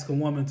ask a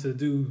woman to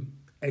do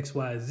X,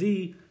 Y,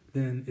 Z,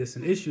 then it's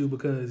an issue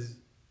because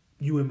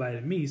you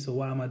invited me, so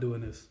why am I doing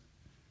this?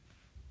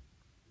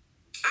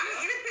 I mean,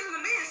 it depends on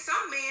the man.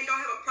 Some men don't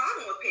have a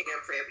problem with paying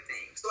them for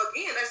everything. So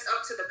again, that's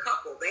up to the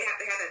couple. They have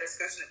to have that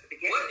discussion at the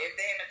beginning. Well, if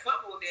they're in a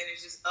couple, then it's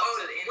just up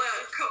to the individual.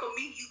 Well, couple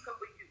me, you,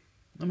 couple you.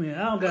 I mean,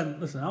 I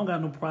don't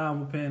got no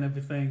problem with paying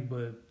everything,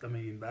 but I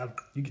mean,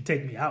 you can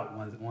take me out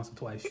once or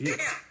twice. Yeah. Kim,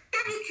 you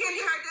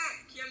heard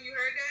that? Kim, you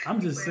heard that?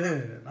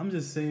 I'm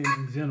just saying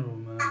in general,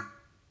 man.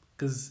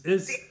 Because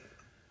it's...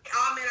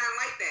 all men aren't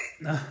like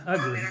that. I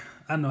agree.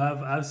 I know,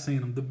 I've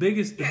seen them. The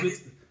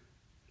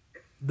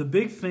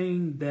big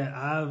thing that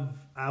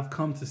I've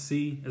come to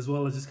see, as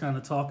well as just kind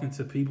of talking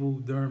to people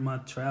during my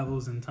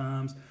travels and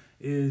times,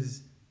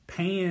 is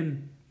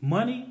paying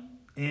money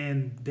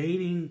and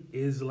dating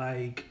is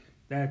like...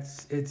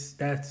 That's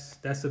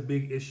a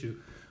big issue.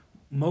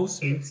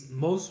 Most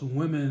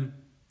women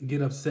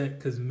get upset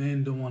because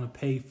men don't want to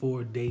pay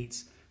for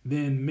dates.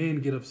 Then men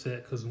get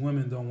upset because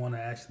women don't want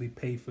to actually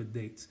pay for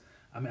dates.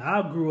 I mean,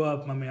 I grew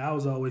up. I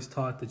was always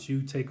taught that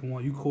you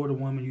court a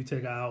woman, you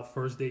take her out,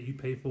 first date, you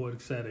pay for it,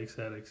 et cetera, et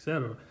cetera, et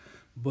cetera.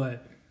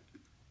 But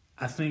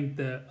I think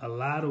that a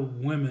lot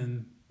of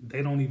women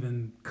they don't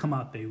even come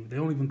out their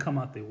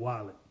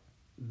wallet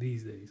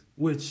these days,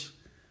 which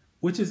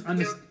is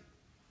understandable.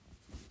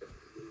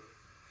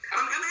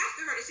 I'm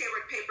asking her, did she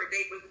ever pay for a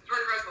date? When her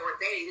and husband were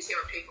dating, did she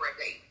ever pay for a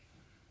date?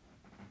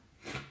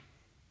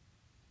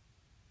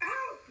 I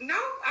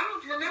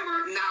don't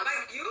remember. No,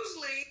 like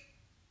usually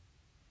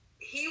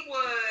he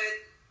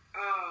would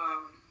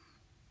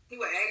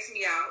ask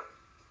me out,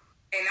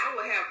 and I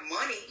would have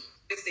money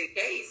just in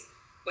case,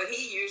 but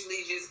he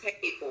usually just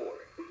paid for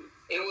it. Mm-hmm.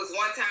 It was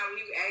one time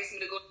when he asked me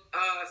to go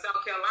to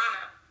South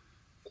Carolina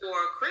for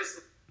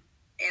Christmas,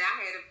 and I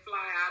had to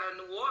fly out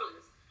of New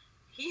Orleans.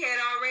 He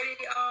had already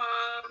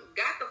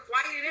got the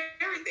flight and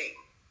everything.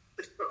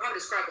 I'll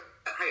describe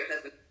how your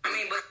husband...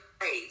 but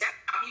hey, that's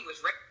how he was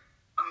raised.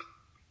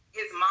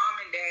 His mom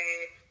and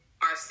dad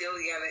are still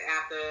together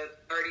after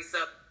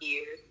 30-something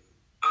years.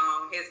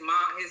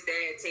 His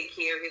dad take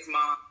care of his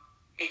mom,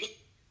 and he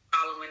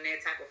following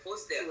that type of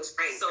footsteps. He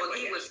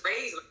was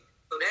raised,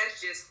 so that's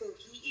just who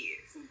he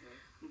is.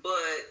 Mm-hmm.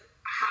 But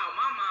how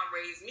my mom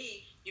raised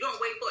me, you don't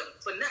wait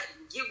for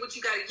nothing. Get what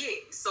you gotta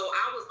get. So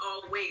I was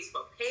always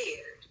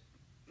prepared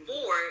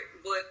for it,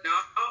 but no,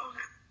 I don't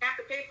have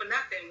to pay for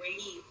nothing when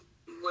he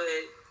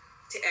would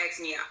to ask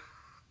me out.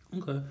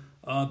 Okay.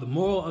 The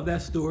moral of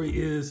that story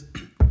is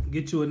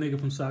get you a nigga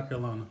from South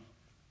Carolina.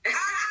 He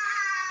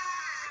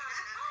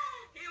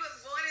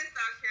was born in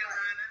South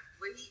Carolina,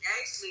 but he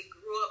actually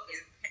grew up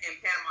in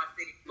Panama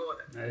City,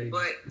 Florida. Hey,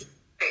 but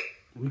hey,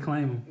 we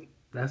claim him.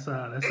 That's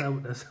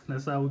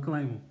how we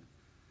claim him.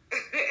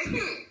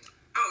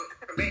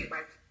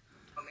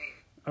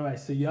 All right,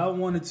 so y'all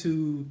wanted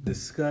to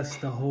discuss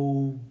the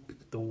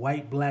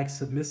white-black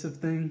submissive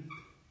thing?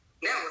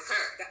 That was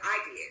her. That I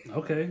did.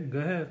 Okay, go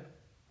ahead.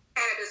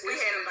 We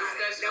had a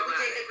discussion that we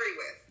didn't agree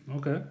with.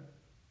 Okay.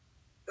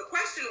 The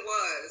question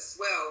was,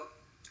 well,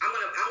 I'm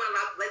gonna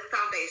lay the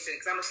foundation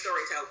because I'm a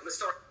storyteller.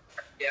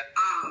 Yeah.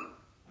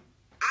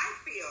 I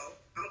feel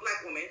I'm a black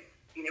woman.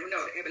 You never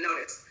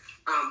noticed.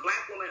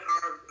 Black women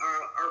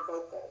are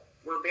vocal.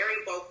 We're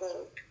very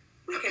vocal.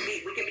 We can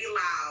be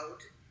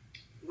loud.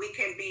 We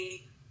can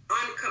be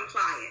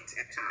uncompliant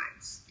at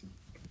times.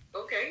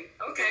 Okay.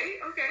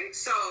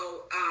 So,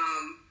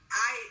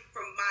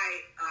 from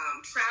my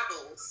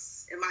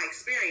travels and my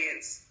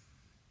experience,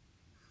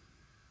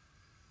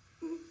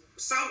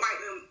 some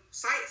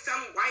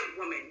white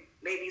women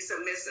may be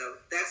submissive.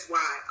 That's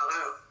why a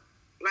lot of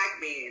black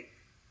men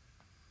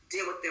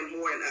deal with them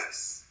more than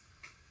us.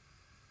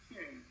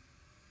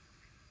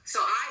 So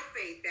I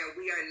think that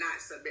we are not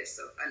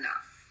submissive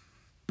enough.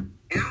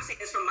 And I'm saying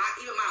this from my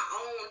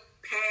own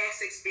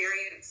past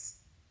experience.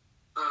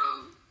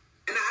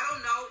 And I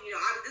don't know,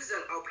 this is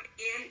an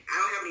opinion. I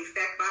don't have any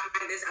fact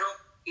behind this.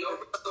 No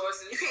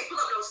resources. You can't pull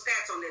up those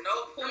stats on this.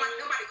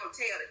 Nobody gonna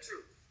tell the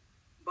truth.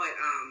 But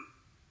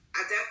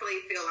I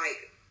definitely feel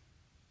like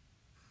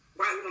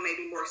white women may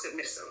be more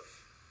submissive.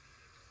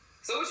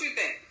 So what you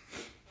think?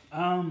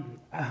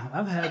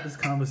 I've had this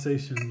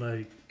conversation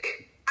like.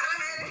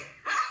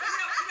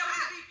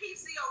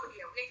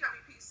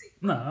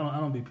 No, I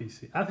don't be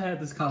PC. I've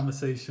had this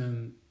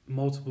conversation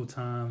multiple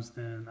times,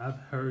 and I've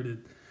heard it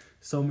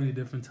so many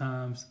different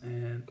times.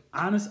 And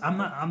I'm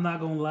not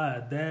gonna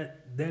lie.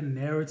 That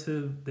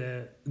narrative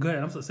that go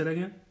ahead. Say that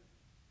again.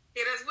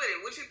 Yeah, that's with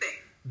it. What you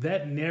think?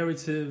 That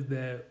narrative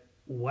that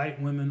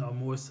white women are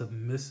more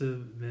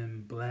submissive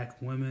than black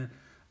women.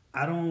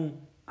 I'm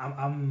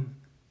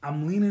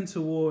leaning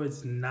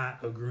towards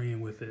not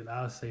agreeing with it.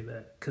 I'll say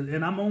that,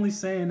 and I'm only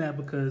saying that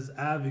because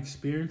I've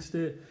experienced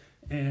it.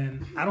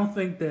 And I don't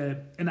think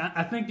that, and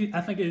I think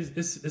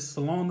it's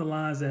along the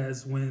lines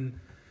as when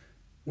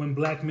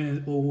black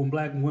men or when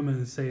black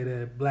women say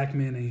that black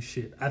men ain't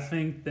shit. I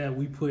think that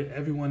we put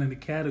everyone in the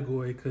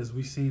category because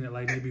we've seen it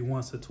like maybe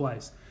once or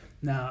twice.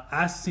 Now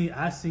I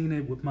seen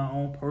it with my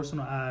own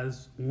personal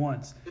eyes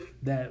once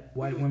that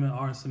white women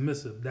aren't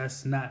submissive.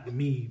 That's not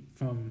me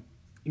from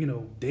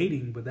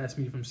dating, but that's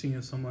me from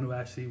seeing someone who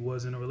actually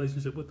was in a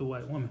relationship with a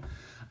white woman.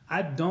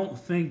 I don't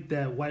think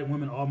that white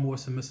women are more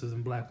submissive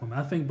than black women.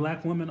 I think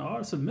black women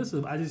are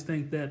submissive. I just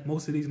think that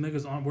most of these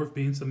niggas aren't worth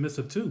being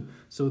submissive to.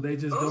 So they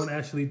just don't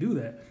actually do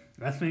that.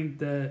 I think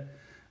that...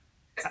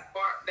 That's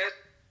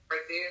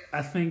right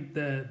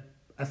there.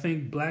 I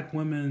think black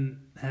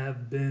women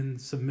have been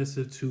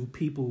submissive to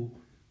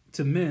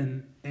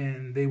men,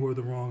 and they were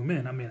the wrong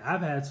men. I mean,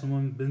 I've had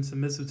someone been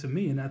submissive to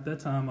me, and at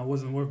that time I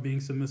wasn't worth being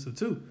submissive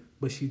to.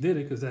 But she did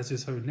it because that's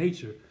just her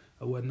nature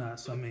or whatnot.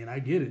 So, I mean, I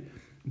get it.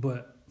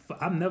 But...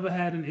 I've never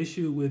had an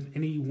issue with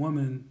any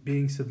woman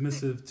being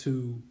submissive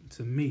to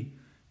me,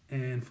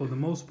 and for the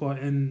most part,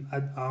 and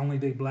I only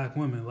date black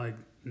women, like,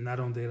 and I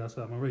don't date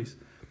outside my race.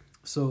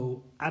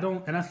 So I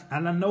don't, and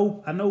I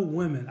know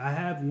women. I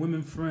have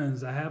women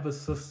friends. I have a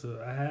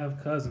sister. I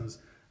have cousins,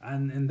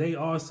 and they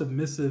are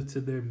submissive to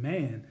their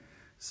man.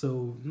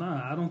 So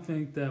I don't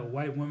think that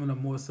white women are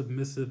more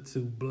submissive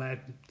to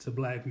black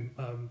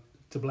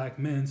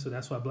men. So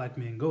that's why black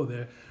men go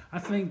there.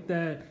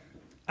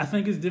 I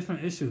think it's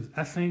different issues.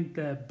 I think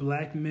that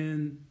black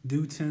men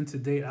do tend to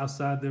date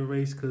outside their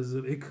race because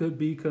it could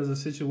be because of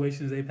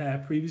situations they've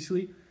had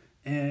previously,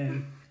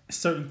 and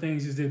certain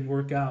things just didn't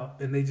work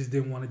out, and they just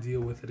didn't want to deal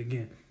with it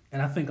again.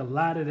 And I think a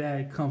lot of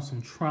that comes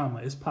from trauma.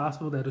 It's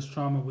possible that it's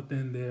trauma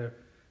within their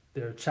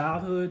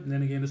childhood, and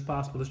then again, it's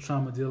possible it's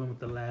trauma dealing with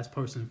the last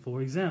person.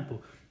 For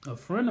example, a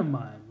friend of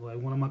mine, like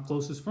one of my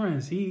closest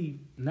friends,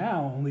 he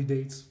now only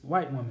dates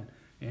white women.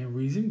 And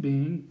reason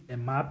being,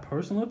 in my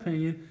personal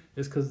opinion,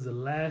 is because the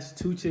last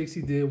two chicks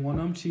he did, one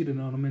of them cheated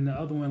on him, and the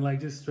other one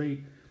just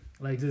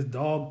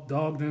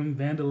dogged him,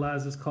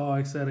 vandalized his car,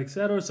 etc.,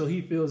 etc. So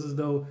he feels as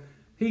though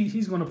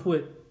he's going to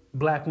put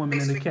black women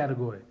in the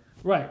category,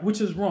 right? Which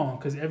is wrong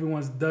because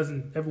everyone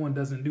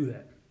doesn't do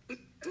that.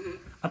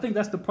 I think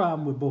that's the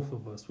problem with both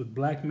of us, with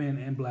black men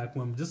and black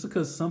women. Just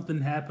because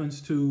something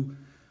happens in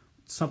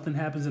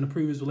a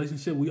previous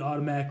relationship, we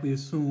automatically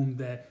assume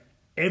that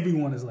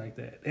everyone is like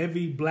that.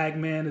 Every black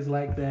man is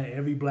like that.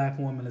 Every black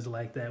woman is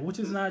like that, which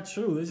is not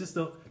true. It's just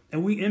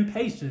and we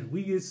impatient.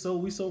 We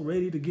so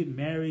ready to get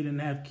married and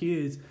have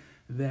kids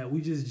that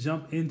we just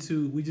jump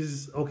into.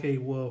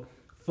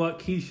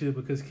 Fuck Keisha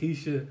because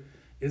Keisha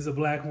is a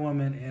black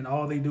woman and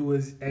all they do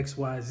is X,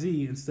 Y,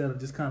 Z instead of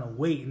just kind of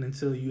waiting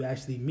until you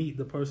actually meet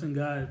the person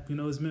God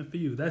is meant for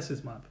you. That's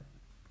just my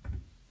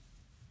opinion.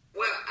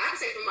 Well, I can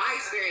say from my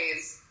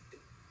experience,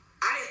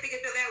 I didn't think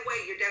of it that way.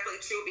 You're definitely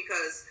true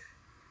because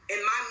in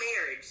my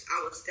marriage,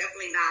 I was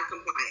definitely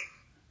non-compliant.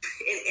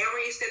 In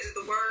every sense of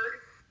the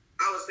word,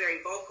 I was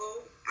very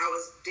vocal. I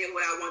did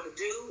what I wanted to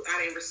do. I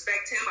didn't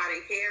respect him. I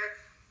didn't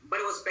care. But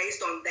it was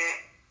based on that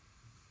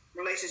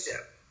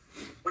relationship.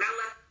 When I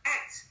left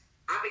that,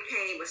 I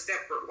became a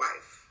Stepford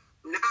wife.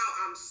 Now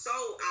I'm so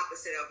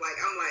opposite of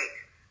I'm like,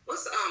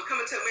 what's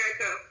Coming to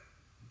America?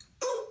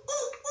 Ooh,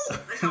 ooh, ooh.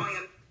 That's how I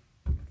am.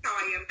 How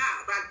I am now.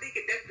 But I think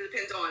it definitely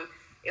depends on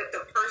if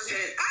the person,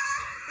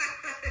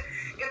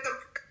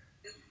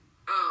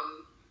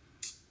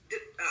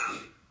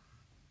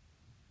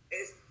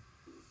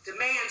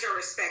 demands your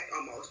respect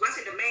almost. When I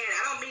say demand,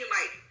 I don't mean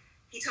like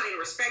he telling you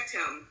to respect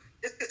him.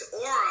 This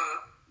aura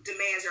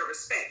demands your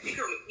respect. You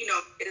can,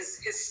 his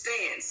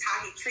stance,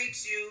 how he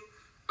treats you,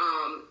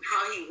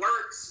 how he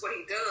works, what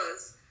he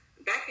does,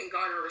 that can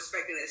garner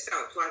respect in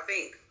itself. So I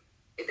think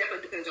it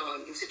definitely depends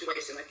on the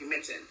situation, like you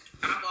mentioned.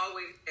 I've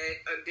always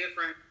had a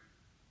different,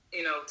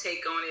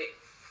 take on it.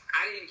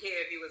 I didn't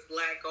care if he was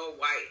black or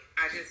white.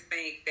 I just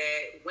think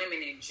that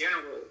women in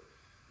general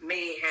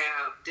may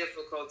have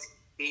difficulty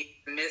being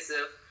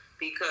submissive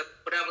because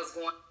whatever's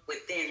going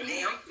within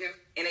them. Yeah.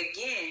 And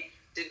again,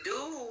 the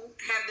dude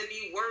have to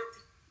be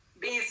worth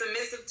being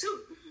submissive to.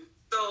 Mm-hmm.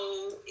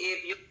 So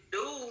if your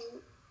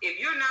dude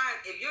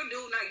not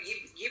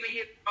giving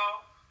his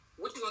all,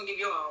 what you gonna give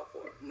your all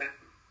for? Nothing.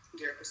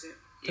 0%.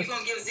 You're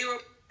gonna give 0%.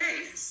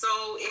 So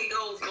it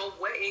goes both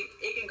ways.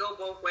 It can go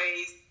both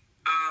ways.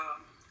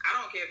 I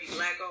don't care if you're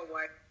black or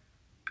white.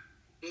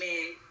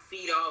 Men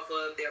feed off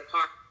of their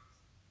partner.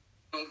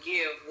 Don't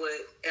give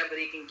whatever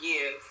they can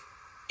give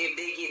if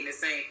they getting the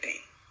same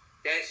thing.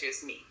 That's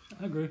just me.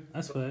 I agree.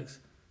 That's facts.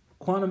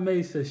 Quantum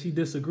May says she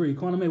disagreed.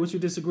 Quantum May, what you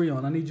disagree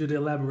on? I need you to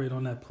elaborate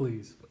on that,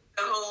 please.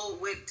 The whole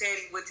what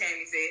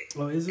Tammy said.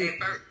 Oh, is it?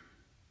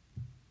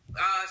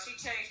 She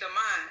changed her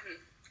mind.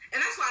 And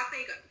that's why I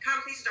think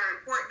conversations are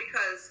important,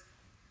 because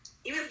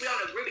even if we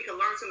don't agree, we can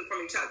learn something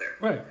from each other.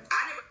 Right. I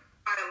never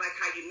thought it like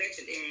how you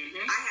mentioned it.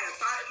 Mm-hmm. I had a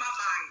thought in my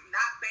mind,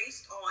 not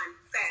based on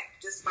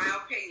fact, just my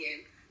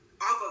opinion,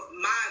 off of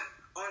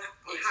on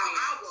how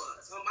I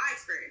was, on my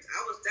experience.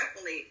 I was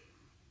definitely,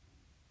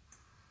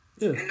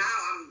 and now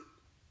I'm,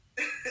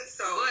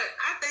 so. But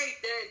I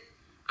think that,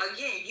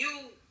 again,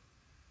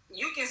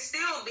 you can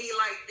still be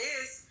like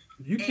this.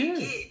 You can.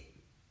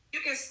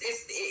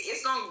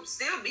 It's gonna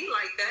still be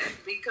like that,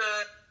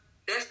 because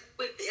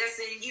that's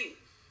in you.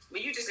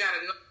 But you just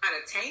gotta know how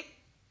to tame.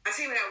 I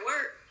tame it at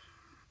work.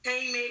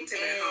 Tame it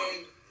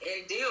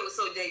and deal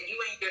so that you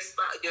and your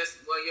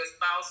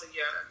spouse and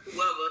your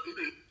whoever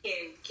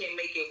can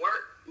make it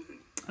work.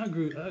 I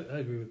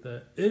agree with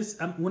that. It's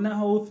when that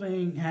whole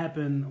thing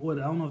happened. I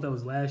don't know if that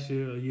was last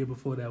year or a year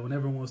before that. When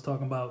everyone was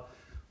talking about,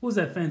 what was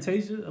that,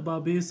 Fantasia,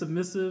 about being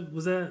submissive?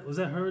 Was that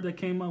her that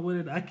came up with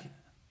it? It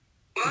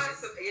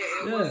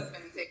was Fantasia.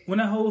 When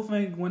that whole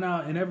thing went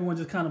out and everyone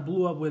just kind of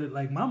blew up with it,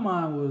 like, my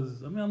mind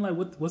was, I'm like,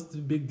 what's the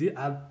big deal?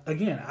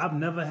 I've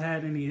never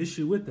had any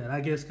issue with that. I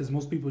guess because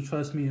most people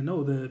trust me and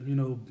know that,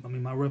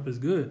 my rep is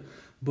good.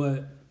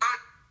 But,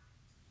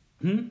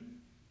 you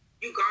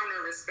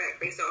garner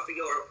respect based off of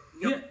your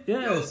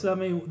yes.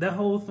 That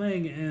whole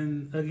thing,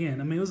 and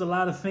again, it was a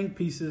lot of think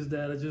pieces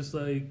that are just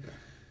like,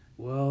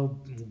 well,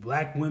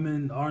 black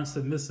women aren't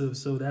submissive,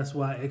 so that's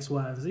why X,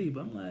 Y, and Z.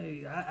 But I'm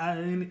like, I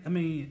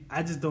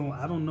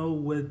don't know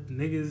what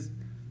niggas.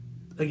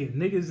 Again,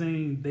 niggas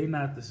they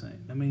not the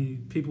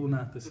same. People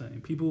not the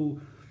same. People,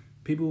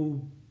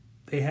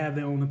 they have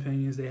their own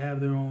opinions. They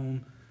have their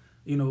own,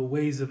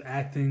 ways of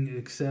acting,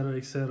 et cetera,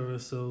 et cetera.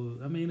 So,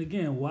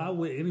 again, why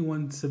would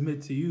anyone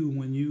submit to you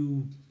when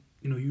you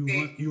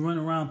run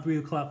around 3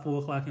 o'clock,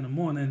 4 o'clock in the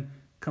morning,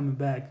 coming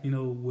back,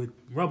 with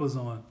rubbers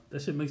on?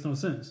 That shit makes no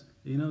sense.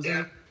 You know what I'm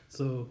saying?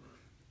 So,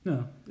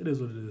 it is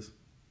what it is.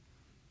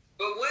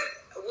 But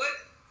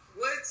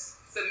what's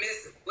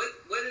submissive? What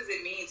does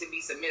it mean to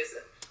be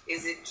submissive?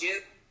 Is it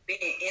just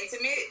being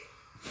intimate,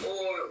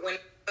 or when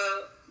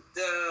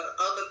the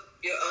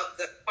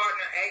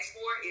partner asks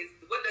for?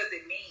 What does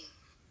it mean?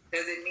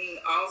 Does it mean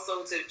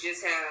also to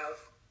just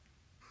have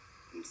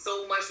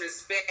so much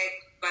respect?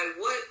 Like,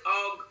 what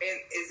all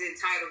is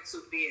entitled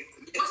to being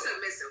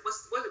submissive?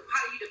 What's submissive?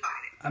 How do you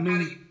define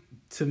it?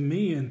 To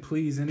me, and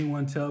please,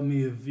 anyone tell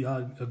me if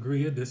y'all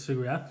agree or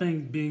disagree. I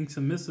think being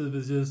submissive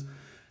is just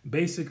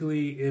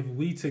basically, if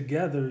we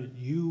together,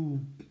 you're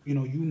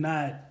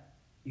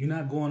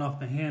not going off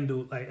the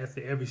handle, like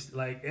after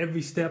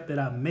every step that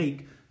I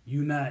make,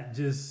 you not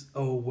just,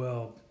 oh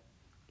well,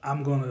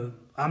 I'm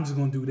just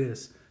gonna do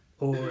this,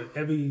 or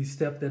every 2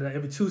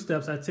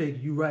 steps I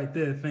take, you right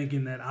there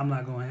thinking that I'm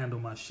not gonna handle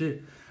my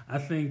shit. I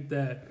think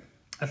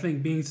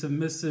being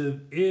submissive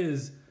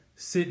is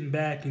sitting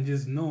back and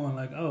just knowing,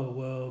 like, oh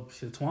well,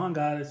 shit, Twan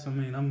got it. So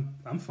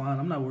I'm fine.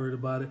 I'm not worried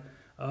about it.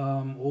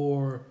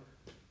 Or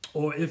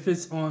if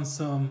it's on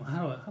some,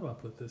 how do I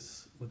put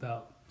this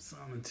without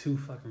sounding too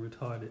fucking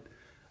retarded?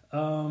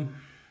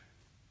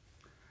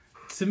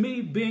 To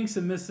me, being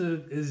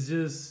submissive is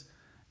just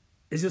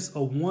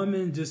a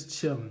woman just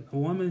chilling. A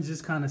woman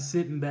just kind of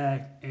sitting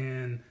back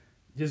and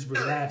just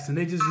relaxing.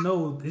 They just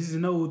know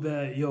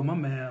that, yo, my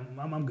man,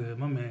 I'm good.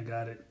 My man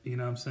got it. You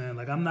know what I'm saying?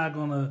 Like, I'm not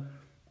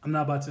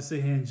about to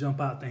sit here and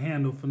jump out the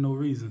handle for no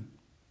reason.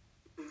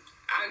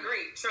 I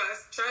agree.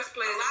 Trust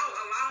plays.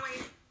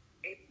 Allowing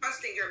and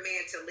trusting your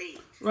man to lead.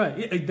 Right.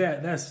 Yeah,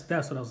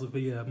 that's what I was looking for.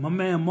 Yeah. My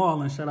man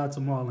Marlon, shout out to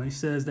Marlon. He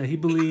says that he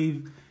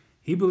believe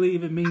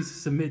it means to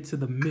submit to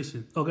the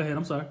mission. Oh, go ahead.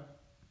 I'm sorry.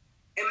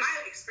 In my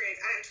experience,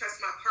 I didn't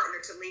trust my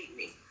partner to lead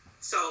me.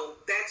 So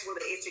that's where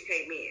the issue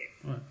came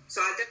in. Right.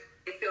 So I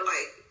definitely feel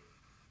like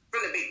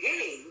from the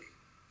beginning,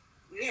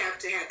 you have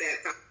to have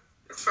that thought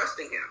of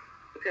trusting him.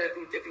 Because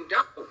if you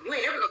don't, you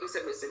ain't ever gonna be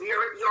submissive. You're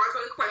always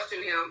gonna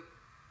question him.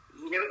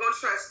 You're never gonna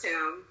trust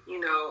him.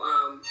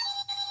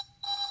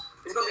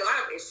 There's gonna be a lot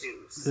of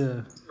issues.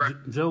 Yeah. Right.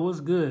 Joe, what's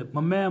good?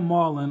 My man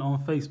Marlon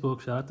on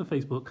Facebook, shout out to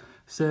Facebook,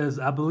 says,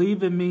 I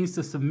believe it means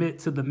to submit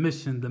to the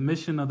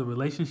mission of the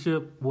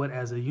relationship. What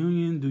as a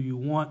union do you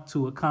want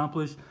to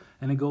accomplish?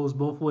 And it goes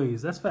both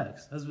ways. That's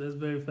facts. That's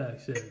very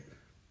facts. Yeah.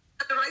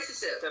 The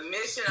relationship. The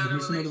mission of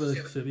the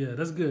relationship. Yeah,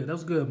 that's good. That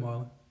was good,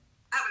 Marlon.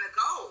 Having a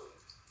goal.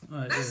 All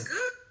right, that's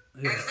good.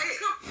 Yeah. That's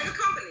it. In a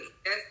company.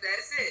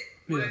 That's it.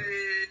 Yeah. What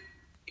is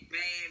man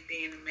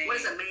being a man? What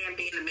is a man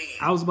being a man?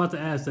 I was about to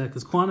ask that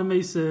because Quantum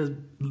May says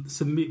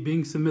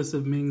being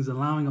submissive means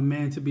allowing a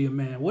man to be a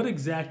man. What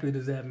exactly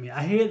does that mean?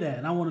 I hear that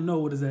and I want to know,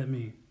 what does that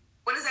mean?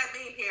 What does that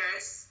mean,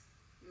 Paris?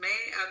 Man,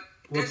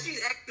 Well,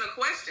 she's asking a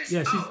question.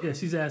 Yeah,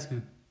 she's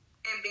asking.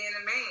 And being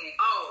a man.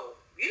 Oh,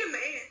 you the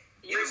man.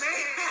 You're a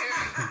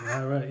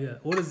man. All right, yeah.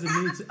 What does it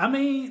mean to? I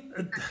mean,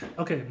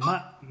 okay,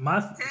 my.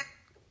 Look,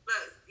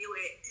 you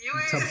You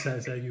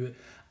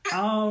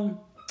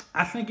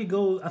I think it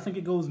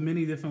goes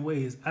many different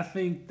ways. I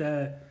think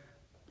that,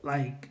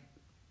 like,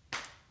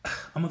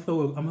 I'm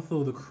gonna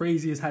throw the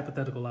craziest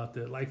hypothetical out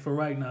there. Like, for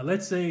right now,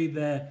 let's say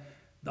that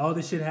all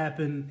this shit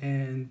happened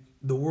and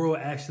the world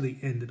actually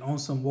ended on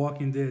some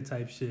Walking Dead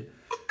type shit.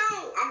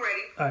 Oh, I'm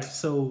ready. All right,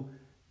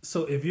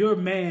 so if you're a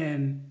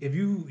man, if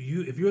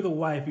you're the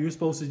wife, you're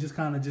supposed to just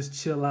kind of just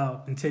chill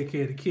out and take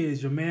care of the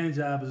kids. Your man's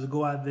job is to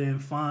go out there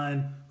and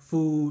find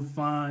food,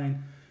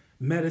 find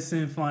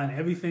medicine, find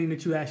everything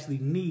that you actually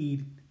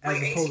need, as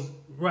opposed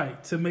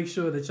to make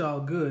sure that y'all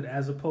good,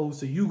 as opposed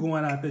to you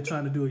going out there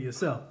trying to do it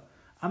yourself.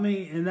 I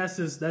mean, and that's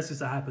just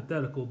a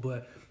hypothetical,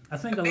 but I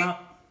think a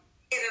lot.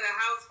 Head of the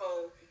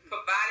household,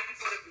 providing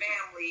for the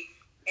family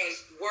and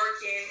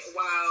working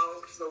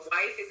while the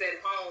wife is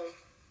at home,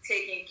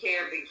 taking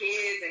care of the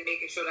kids and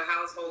making sure the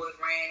household is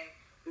ran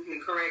the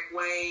correct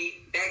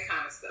way, that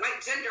kind of stuff. Like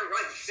gender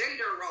roles.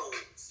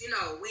 You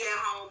know, we at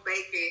home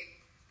baking,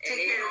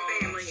 take care of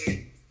the family,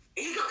 and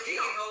he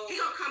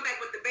gonna come back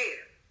with the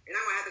bear, and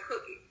I'm gonna have to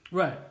cook it.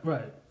 Right.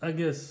 I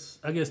guess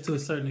to a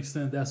certain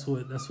extent, that's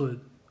what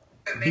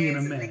being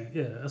a man.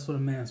 Yeah, that's what a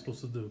man's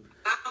supposed to do.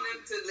 Allow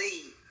them to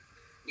lead.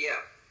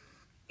 Yeah.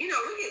 You know,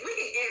 we can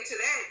get into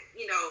that,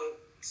 you know,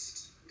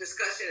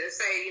 discussion and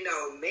say, you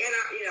know,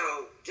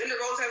 gender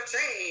roles have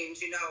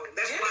changed. You know,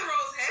 that's why a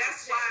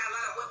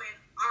lot of women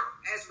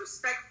aren't as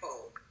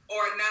respectful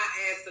or not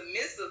as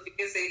submissive,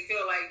 because they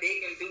feel like they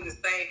can do the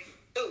same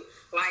too.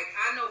 Like,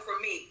 I know for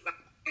me, I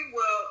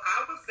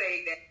would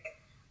say that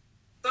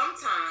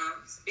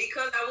sometimes,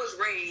 because I was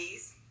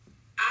raised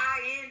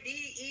I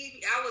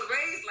was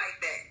raised like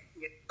that.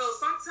 So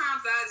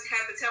sometimes I just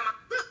have to tell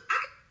look, I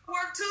can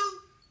work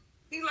too.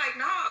 He's like,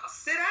 no,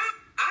 sit down.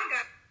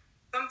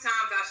 Sometimes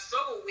I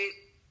struggle with,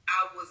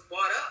 I was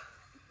brought up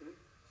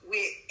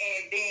with,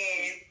 and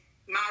then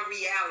my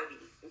reality.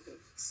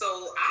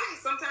 So I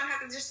sometimes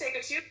have to just take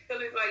a chip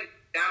till it's like,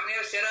 down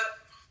there, shut up.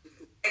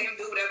 Let him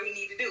do whatever he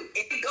need to do.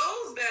 And it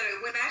goes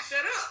better when I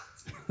shut up.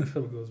 It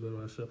goes better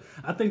when I shut up.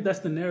 I think that's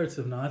the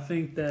narrative now. I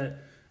think that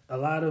a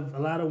lot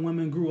of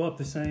women grew up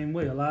the same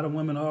way. A lot of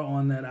women are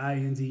on that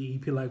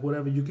INDEP, like,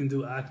 whatever you can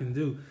do, I can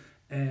do.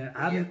 And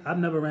I've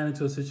never ran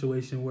into a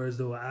situation where, as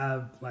though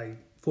I've, like,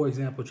 for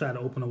example, tried to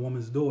open a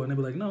woman's door and they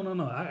be like, no,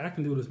 I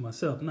can do this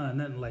myself. No,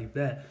 nothing like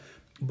that.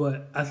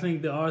 But I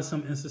think there are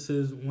some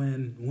instances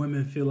when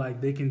women feel like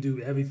they can do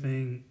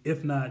everything,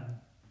 if not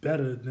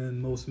better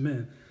than most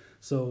men.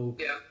 So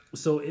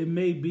it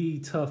may be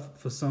tough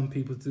for some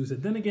people to do so.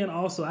 Then again,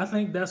 also, I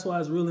think that's why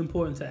it's really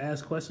important to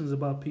ask questions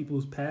about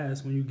people's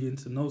past when you get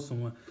to know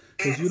someone,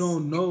 because you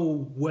don't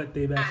know what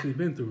they've actually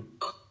been through.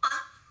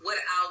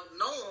 Without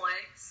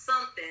knowing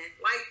something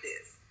like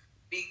this,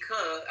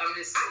 because I'm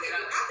just. I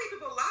think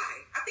people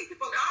lie. No,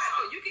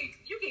 you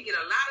can get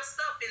a lot of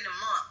stuff in the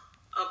month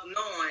of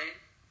knowing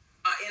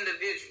an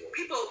individual.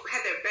 People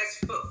have their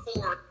best foot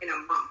forward in a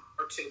month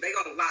or two. They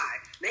gonna lie.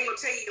 They gonna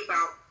tell you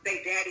about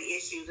their daddy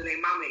issues and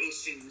their mama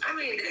issues. I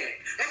mean,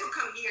 that's gonna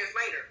come years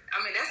later.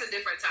 I mean, that's a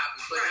different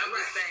topic, but I'm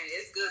just saying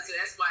it's good to.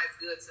 That's why it's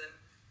good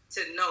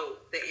to know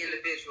the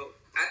individual.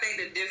 I think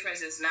the difference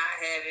is not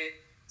having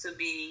to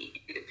be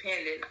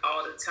independent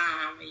all the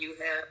time, and you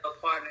have a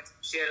partner to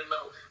share the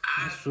load.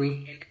 I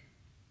agree, and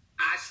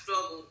I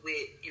struggled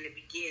with in the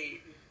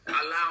beginning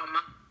allowing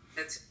my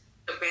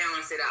to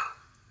balance it out.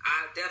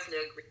 I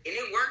definitely agree, and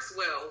it works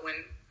well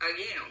when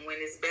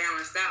it's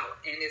balanced out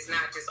and it's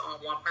not just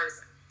on one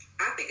person.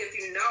 I think if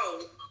you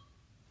know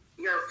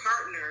your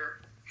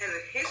partner has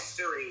a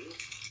history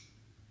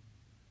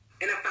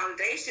and a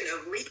foundation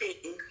of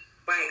leading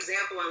by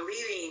example and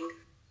leading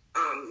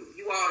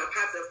you all in a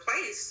positive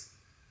place.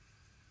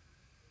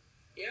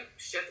 Yeah,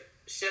 shut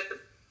the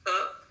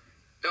up.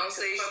 Don't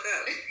say fuck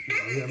up. I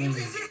mean,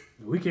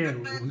 we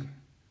can't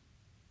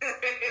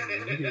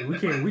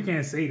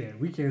say that.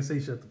 We can't say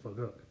shut the fuck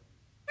up.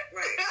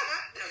 Right.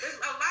 Just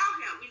allow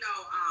him. You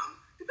know,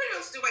 depending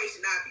on the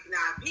situation.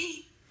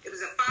 If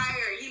it's a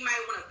fire, he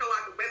might want to throw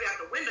out the baby out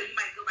the window. You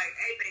might go like,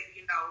 "Hey, baby,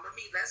 you know,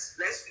 let's."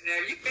 If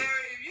you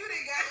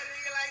didn't got it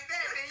in like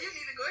that, then you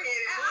need to go ahead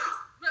and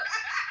look.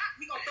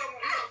 He gonna throw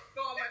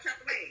on my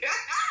trampoline.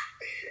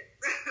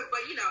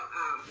 But you know,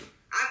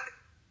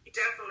 it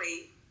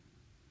definitely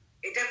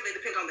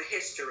depends on the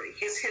history,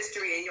 his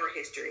history and your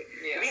history.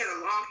 Yeah. If he has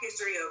a long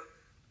history of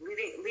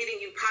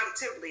leading you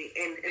positively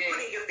and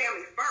putting your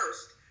family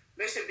first,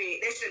 there shouldn't be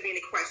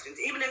any questions.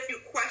 Even if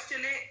you question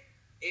it,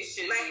 let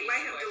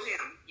him do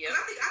him. Yep.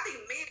 I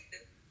think men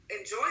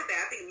enjoy that.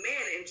 I think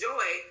men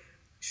enjoy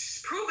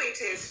proving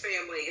to his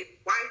family and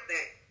wife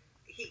that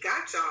he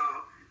got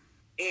y'all,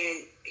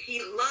 and he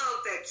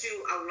loved that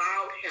you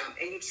allowed him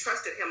and you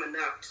trusted him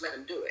enough to let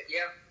him do it.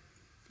 Yeah.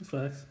 That's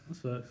facts.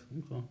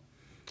 Okay.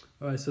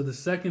 All right, so the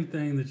second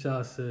thing that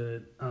y'all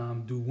said,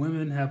 do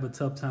women have a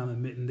tough time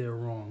admitting they're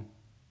wrong?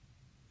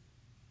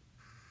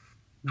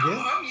 Yeah.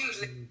 I'm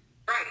usually the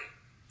right.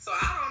 So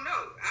I don't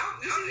know.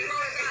 I'm usually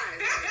right.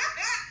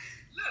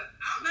 Look,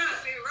 I'm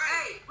usually right.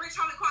 Hey, Rich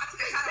Homie Quad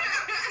today. I don't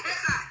know.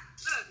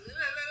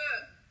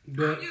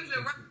 Look. I'm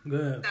usually right.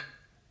 Good.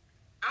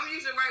 I'm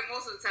usually right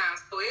most of the time.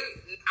 So I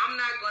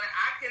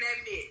can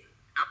admit,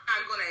 I'm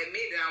not going to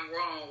admit that I'm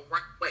wrong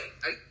right away.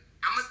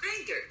 I'm a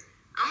thinker.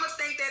 I'm going to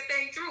think that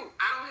thing through.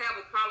 I don't have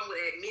a problem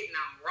with admitting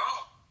I'm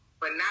wrong,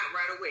 but not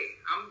right away.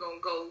 I'm going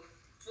to go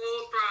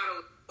full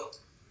throttle.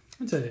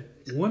 I'll tell you,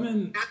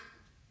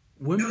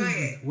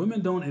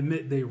 women don't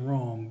admit they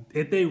wrong.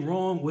 If they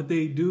wrong, what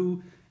they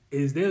do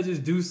is they'll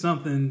just do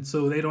something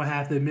so they don't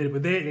have to admit it,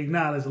 but they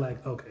acknowledge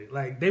like, okay,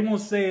 like they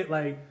won't say it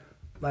like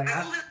hey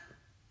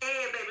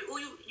baby,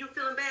 you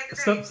feeling bad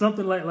today?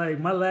 Something like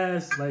my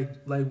last like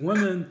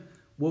women.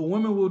 What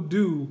women will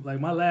do, like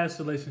my last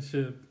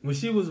relationship, when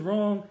she was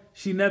wrong,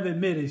 she never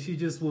admitted. She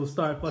just will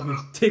start fucking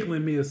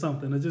tickling me or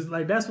something. Or just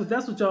like that's what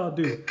y'all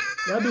do.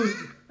 I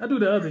do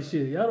the other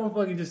shit. Y'all don't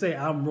fucking just say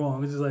I'm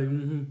wrong. It's just like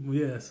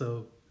yeah.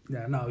 So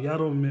yeah, no, y'all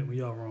don't admit when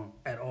y'all wrong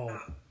at all.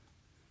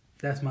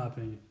 That's my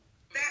opinion.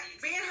 That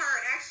me and her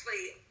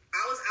actually,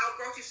 I was out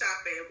grocery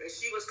shopping and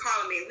she was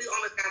calling me. We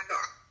almost got to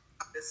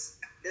this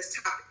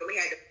topic, but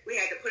we had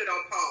to put it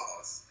on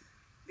pause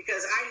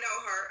because I know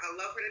her. I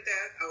love her to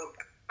death. I will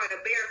fight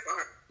a bear for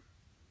her,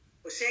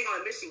 but she ain't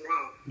gonna admit she's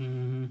wrong.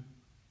 Mm-hmm.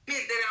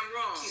 Admit that I'm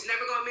wrong. She's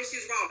never gonna admit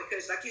she's wrong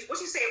because like what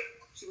she said,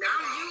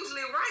 I'm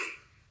usually right.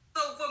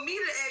 So for me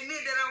to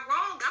admit that I'm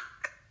wrong,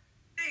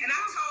 and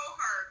I told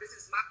her this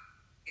is my.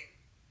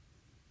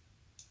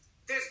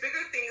 There's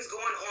bigger things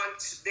going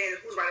on than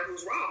who's right and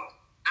who's wrong.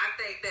 I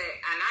think that,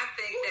 and I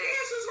think who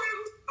cares who's right and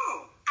who's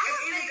wrong? I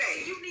think that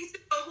you need to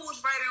know who's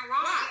right and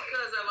wrong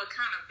because of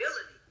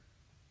accountability.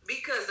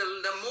 Because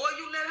the more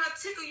you let her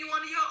tickle you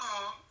under your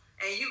arm,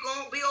 and you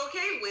gonna be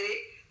okay with it,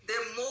 the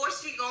more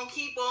she gonna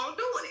keep on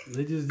doing it.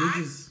 They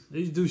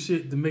just do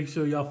shit to make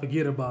sure y'all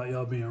forget about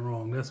y'all being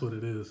wrong. That's what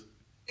it is.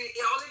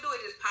 All they do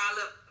is just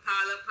pile up.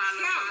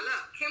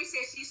 Kim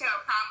said she had a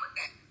problem with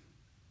that,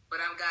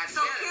 but I'm God. So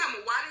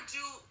Kim, why did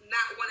you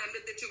not want to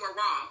admit that you were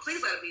wrong?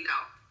 Please let me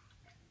know.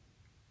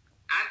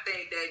 I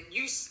think that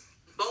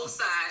both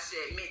sides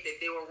should admit that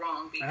they were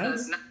wrong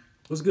because.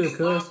 What's good,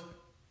 cuz?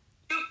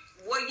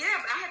 Well, yeah,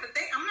 but I have to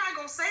think. I'm not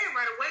gonna say it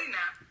right away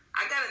now.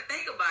 I gotta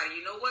think about it.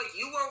 You know what?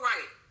 You were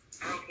right.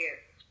 I don't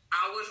care.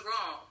 I was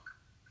wrong.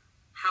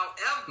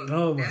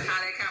 However, that's how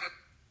they kind of.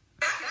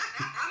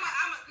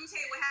 Let me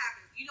tell you what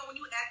happens. You know when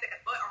you add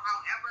that but or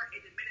however,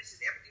 it diminishes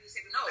everything you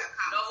say. No, it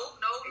does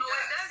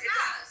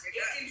not.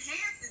 It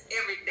enhances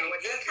everything. No,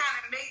 it kind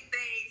of makes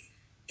things.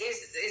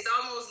 It's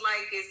almost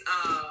like it's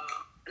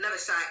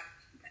another shot.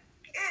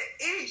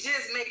 It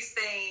just makes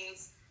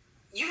things.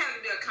 You have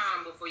to be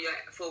accountable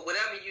for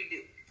whatever you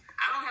do.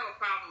 I don't have a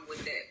problem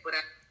with that, but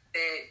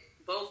that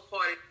both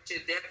parties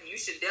should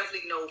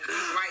definitely know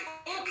who's right.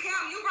 Oh,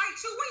 Kim, you right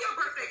too. When your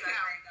birthday, Kim?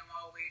 I think I'm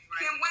always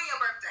right. Kim, when your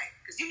birthday?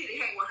 Because you need to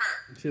hang with her.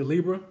 She a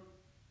Libra?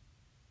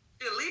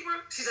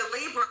 She's a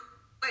Libra.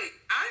 Wait,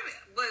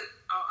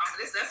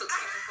 that's a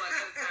question for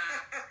another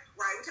time.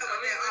 Right, we'll talk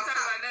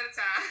about another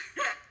time.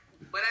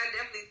 But I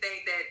definitely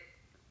think that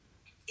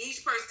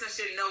each person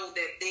should know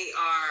that they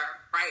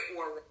are right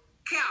or wrong.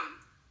 Kim,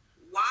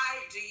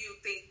 why do you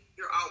think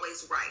you're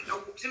always right?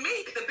 To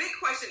me, the big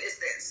question is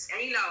this, and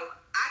you know,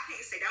 I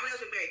can't say that. I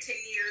was married 10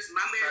 years.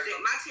 My marriage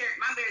didn't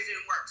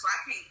work, so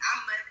I'm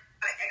not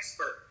an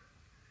expert.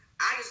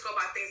 I just go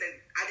by things that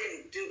I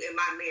didn't do in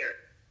my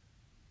marriage.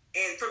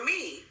 And for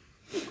me,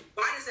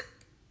 why does it?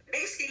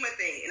 Big scheme of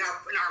thing in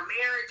our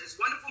marriage, this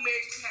wonderful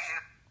marriage we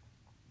have,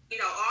 you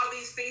know, all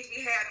these things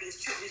we have,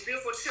 these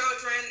beautiful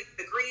children,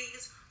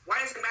 degrees. Why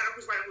does it matter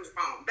who's right and who's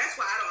wrong?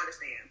 That's why I don't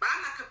understand. But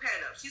I'm not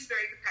competitive. She's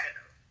very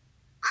competitive.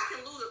 I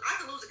can lose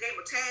a game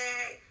of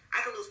tag.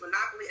 I can lose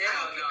Monopoly. I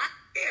don't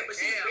care, but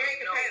she's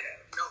very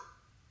competitive. No.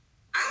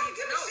 I don't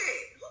give a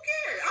shit. Who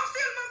cares? I'm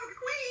still a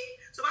motherfucking queen.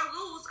 So if I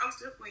lose, I'm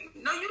still queen.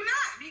 No, you're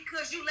not,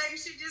 because you letting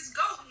shit just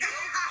go.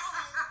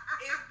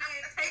 It's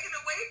being taken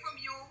away from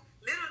you.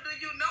 Little do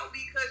you know,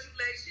 because you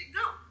let shit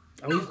go.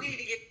 We need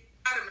to get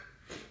out of it.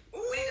 We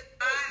need to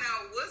find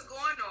out what's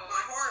going on.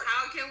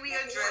 How can we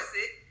address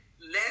it?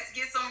 Let's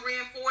get some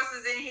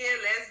reinforcers in here.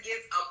 Let's get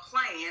a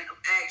plan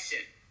of action.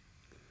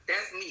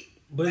 That's me.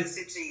 But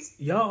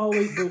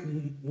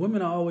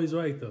women are always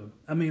right though.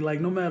 I mean,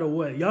 like no matter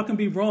what, y'all can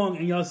be wrong,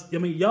 and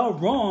y'all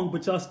wrong,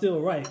 but y'all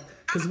still right.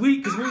 Cause we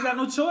got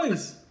no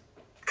choice.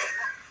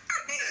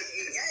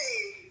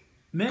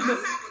 Man,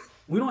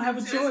 we don't have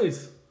a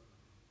choice.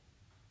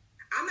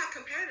 I'm not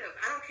competitive.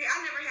 I don't care.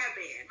 I never have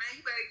been. Man,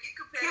 you better get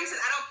competitive. Kim said,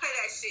 I don't play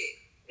that shit.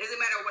 Doesn't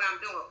matter what I'm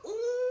doing.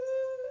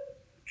 Ooh.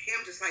 Kim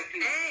just like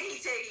you. And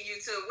he taking you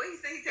to, what he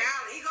say?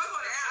 Valley. He goes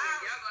to Valley.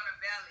 Y'all going to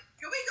Valley.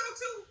 Can we go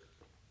too?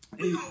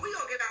 We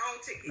gonna get our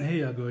own ticket.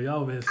 Here y'all go.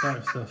 Y'all over here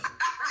starting stuff.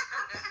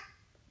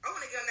 I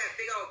want to get on that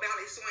big old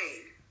Valley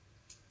swing.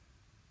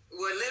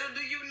 Well, little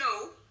do you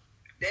know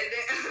that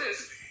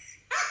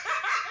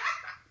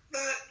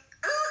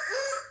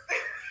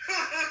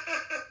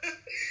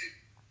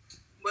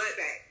But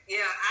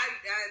yeah,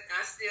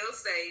 I still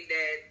say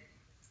that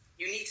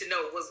you need to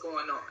know what's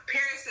going on.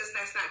 Paris says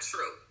that's not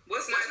true.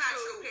 What's not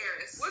true,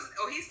 Paris?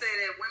 He said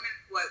that women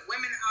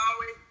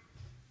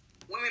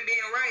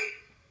being right.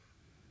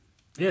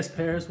 Yes,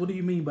 Paris. What do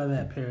you mean by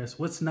that, Paris?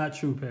 What's not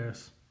true,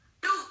 Paris?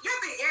 No,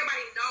 y'all think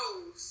everybody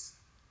knows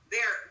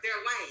their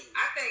lane.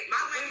 I think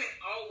women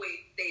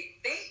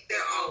think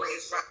they're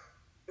always right,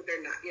 but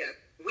they're not. Yeah.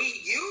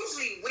 We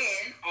usually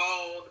win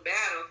all the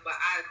battles, but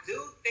I do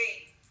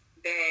think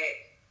that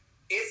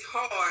it's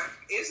hard.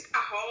 It's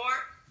not hard,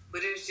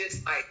 but it's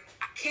just like,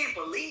 I can't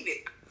believe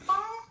it.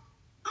 Oh,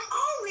 I'm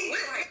always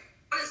right.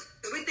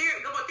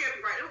 Gumbo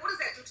Therapy, right? What does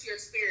that do to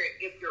your spirit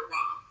if you're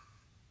wrong?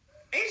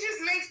 It just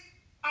makes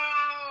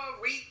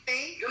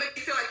rethink. It makes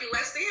you feel like you're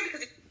less than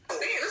because you're less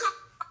than. That's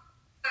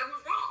not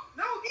who's wrong.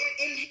 No, it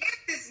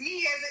enhances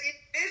me as an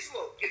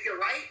individual. If you're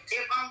right,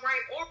 if I'm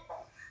right or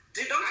wrong.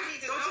 Don't you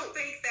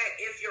think that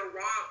if you're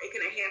wrong, it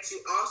can enhance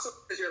you also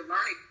because you're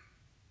learning?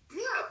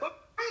 Yeah,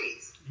 but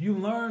ways. You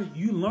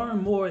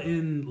learn more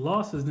in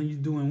losses than you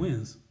do in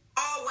wins.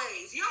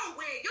 Always. You don't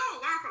win. You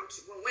don't learn from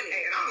winning.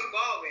 Hey, I'm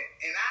evolving,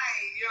 and I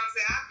ain't. You know what I'm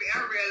saying? I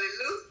rarely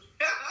lose.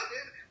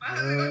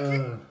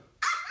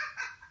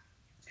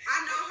 I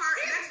know her,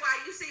 and that's why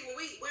you see when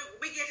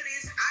we get to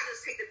this, I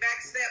just take the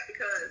back step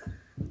because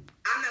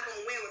I'm not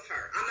gonna win with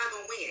her. I'm not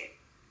gonna win.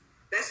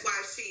 That's why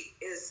she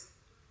is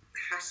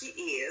how she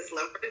is,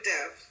 love her to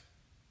death.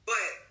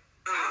 But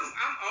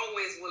I'm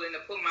always willing to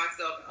put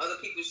myself in other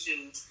people's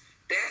shoes.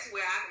 That's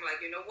where I'm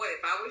like, you know what?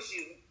 If I was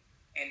you,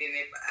 and then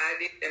if I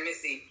did, let me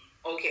see.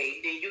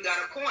 Okay, then you got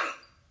a point.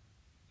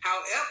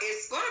 However,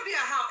 it's going to be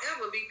a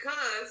however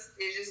because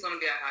it's just going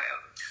to be a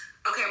however.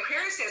 Okay,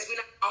 Perry says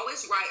we're not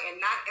always right, and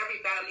not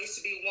every battle needs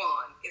to be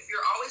won. If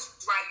you're always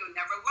right, you'll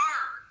never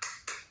learn.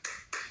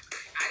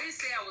 I didn't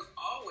say I was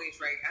always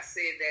right. I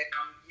said that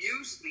I'm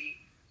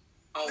usually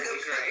always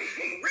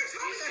right. Rich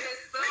homie,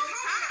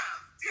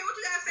 tell what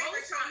you gotta say,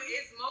 Rich homie.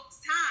 It's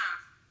most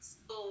times.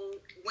 So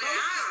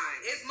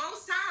it's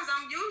most times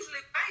I'm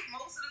usually right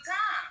most of the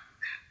time.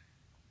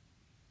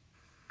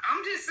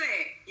 I'm just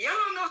saying, y'all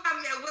don't know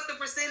what the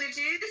percentage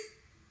is.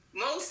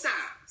 Most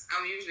times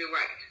I'm usually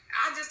right.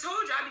 I just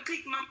told you I be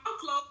keeping my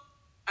mouth closed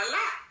a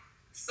lot.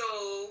 So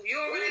you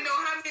don't really know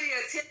how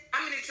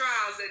many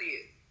trials that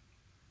is.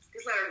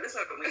 Let's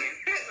let her win.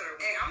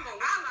 Hey, I'm gonna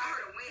allow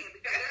her to win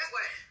because that's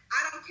what I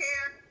don't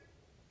care.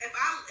 If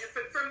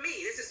for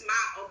me, this is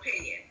my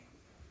opinion.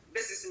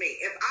 This is me.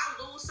 If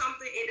I lose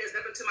something, it does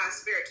nothing to my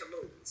spirit to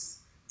lose.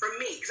 For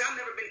me, because I've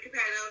never been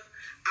competitive.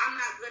 I'm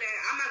not good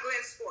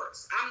at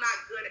sports. I'm not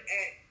good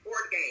at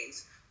board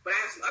games. But I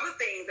have some other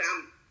things that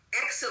I'm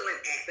excellent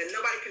at that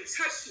nobody can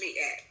touch me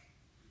at.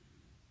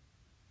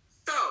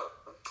 So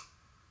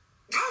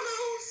I'll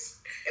lose.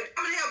 If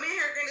I'm gonna help me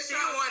here again, she's the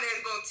one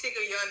that's gonna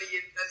tickle you under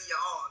your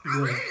arm.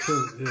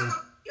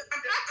 Yeah, I'm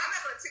not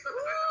gonna tickle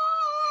you.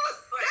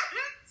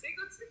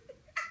 Tickle.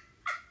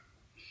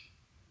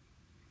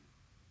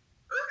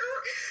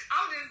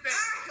 I'm just saying.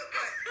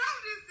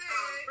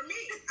 For me,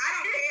 I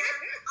don't care.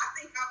 I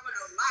think I've learned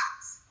a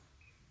lot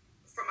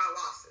from my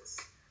losses.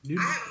 I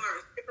haven't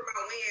learned shit from my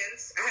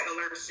wins. I haven't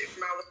learned shit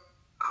from my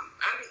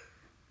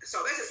so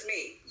that's just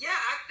me. Yeah,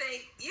 I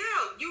think, you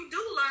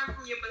do learn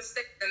from your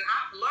mistakes. And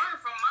I've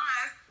learned from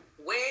mine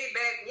way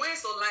back when.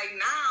 So, like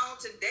now,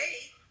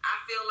 today, I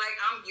feel like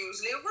I'm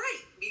usually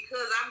right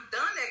because I've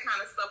done that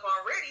kind of stuff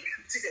already.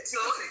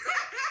 So,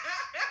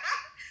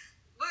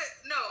 but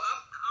no,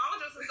 all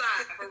jokes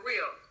aside, for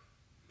real.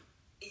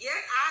 Yes,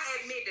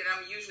 I admit that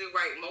I'm usually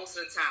right most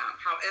of the time.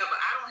 However,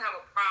 I don't have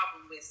a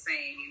problem with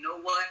saying, you know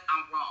what,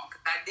 I'm wrong.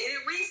 I did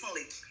it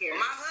recently with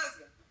my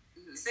husband.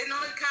 Sitting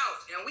on the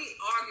couch, and we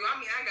argue. I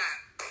mean, I got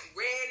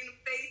red in the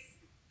face,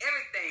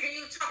 everything. Can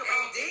you talk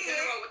about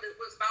what it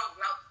was about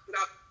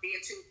without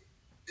being too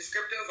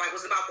descriptive? Like,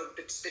 was it about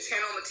the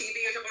channel on the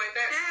TV or something like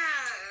that?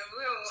 Yeah,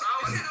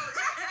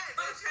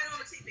 the channel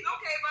on the TV.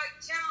 Okay, but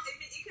channel, it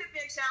could have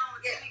been channel on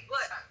the TV,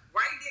 but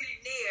right then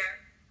and there,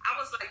 I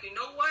was like, you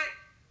know what?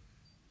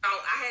 I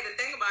had to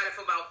think about it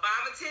for about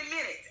 5 or 10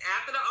 minutes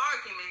after the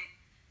argument,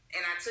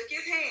 and I took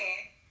his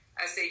hand.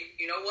 I said,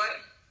 you know what?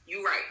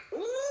 You right.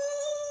 Ooh.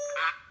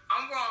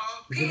 I'm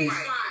wrong.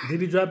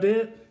 Did he drop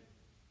dead?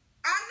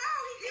 I know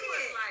he did.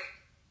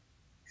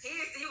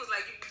 He was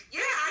like,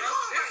 yeah, I know.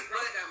 that's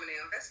gross, Dominique.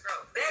 That's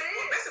gross.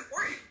 That's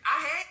important. I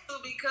had to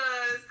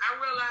because I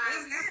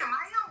realized, damn,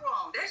 I am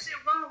wrong. That shit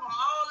wrong on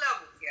all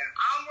levels. Yeah.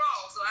 I'm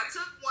wrong. So I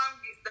took one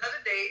the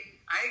other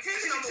day. I ain't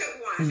taking no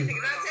more. I'm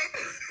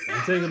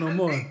taking no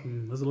more.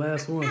 That's the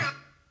last one.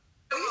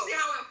 So you see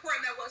how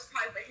important that was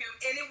probably for him.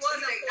 And it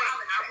was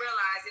important. I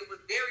realized it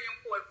was very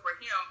important for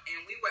him,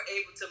 and we were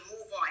able to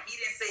move on. He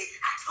didn't say,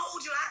 I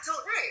told you.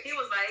 Right. He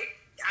was like,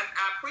 I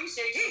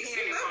appreciate you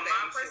hearing it from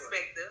my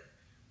perspective,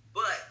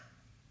 but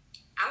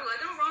I was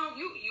like, I'm wrong.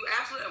 You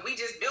absolutely, we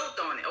just built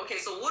on it. Okay,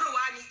 so what do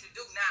I need to do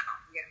now?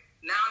 Yeah.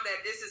 Now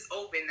that this is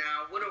open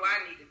now, what do I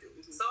need to do?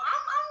 Mm-hmm. So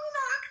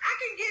I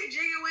can get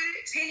jiggy with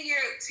it. 10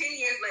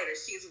 years later,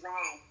 she's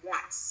wrong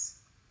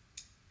once.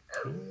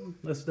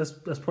 That's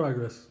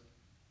progress.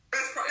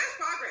 That's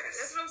progress.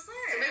 That's what I'm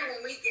saying. So maybe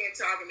when we get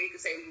into argument, you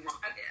can say we wrong.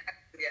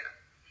 Yeah.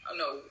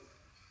 No.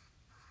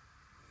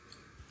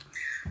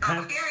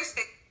 Gary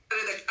said,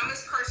 the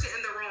dumbest person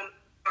in the room,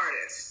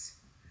 artist.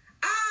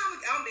 I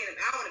want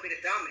to be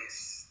the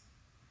dumbest.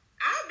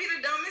 I'll be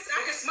the dumbest.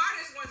 The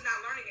smartest one's not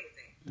learning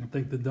anything. I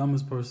think the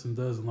dumbest person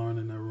does learn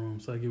in that room,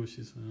 so I get what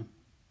she's saying.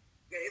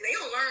 They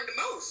don't learn the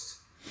most.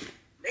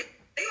 They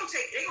gonna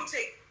take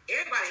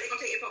everybody. They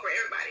gonna take info for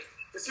everybody.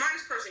 The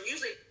smartest person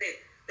usually they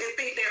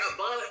think they're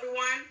above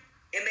everyone,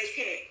 and they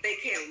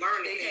can't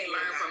learn. They can't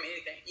learn from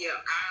anything. Yeah,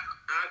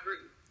 I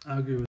agree. I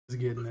agree with this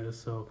getting there.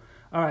 So,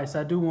 all right. So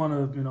I do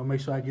want to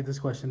make sure I get this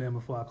question in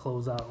before I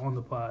close out on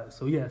the pod.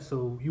 So yeah.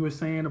 So you were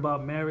saying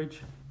about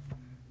marriage.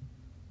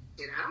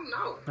 I don't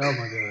know. Oh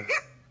my God.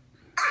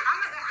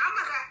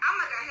 I'm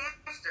like a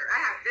hamster. I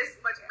have this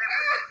much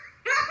memory.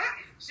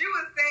 She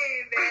was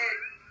saying that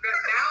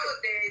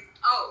nowadays,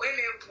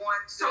 women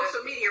want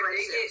social media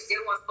relationships.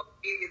 They want social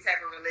media type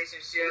of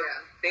relationship.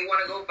 Yeah. They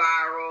want to go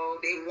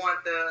viral. They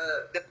want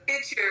the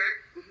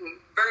picture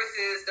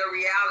versus the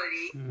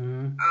reality.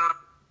 Mm-hmm.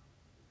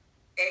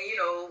 And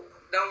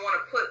don't want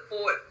to put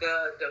forth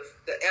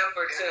the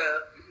effort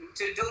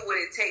to do what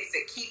it takes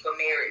to keep a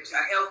marriage,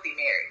 a healthy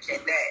marriage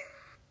at that.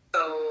 So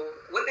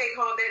what they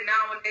call that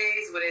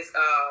nowadays, when it's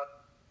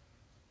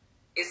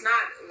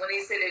not when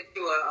they say that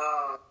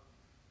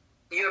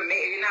you're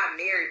not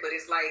married, but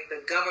it's like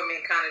the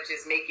government kind of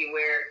just make it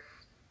where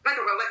like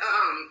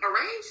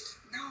arranged.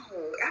 No,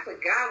 I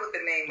forgot what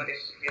the name of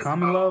this is.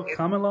 Common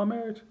law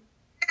marriage.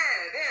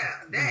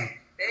 Yeah, that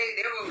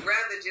they would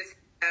rather just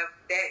have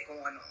that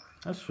going on.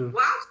 That's true.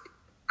 Well,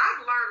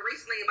 I've learned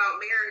recently about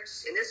marriage,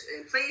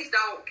 and please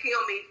don't kill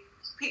me.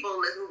 People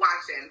who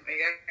watching, I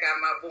got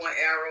my bow and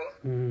arrow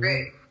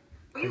ready.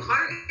 You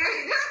hungry?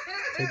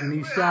 Taking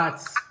these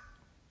shots.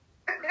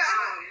 My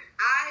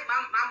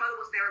mother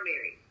was never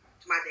married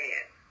to my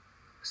dad,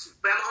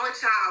 but I'm the only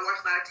child. I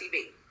watched a lot of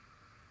TV,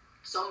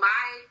 so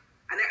I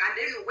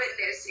didn't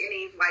witness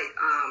any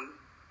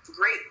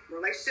great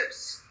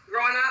relationships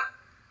growing up.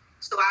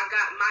 So I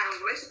got my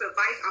relationship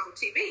advice off of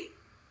TV.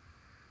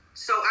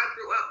 So I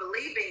grew up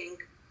believing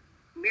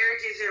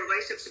marriages and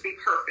relationships should be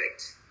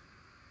perfect.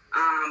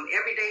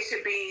 Every day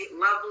should be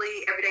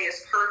lovely. Every day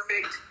is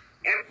perfect.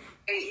 Every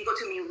day you go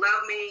to me, you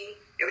love me.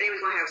 Every day we're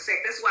going to have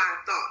sex. That's what I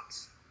thought.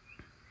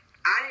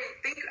 I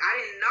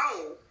didn't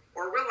know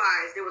or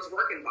realize there was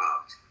work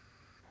involved.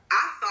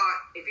 I thought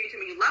if you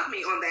told me you love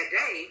me on that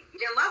day, you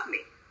didn't love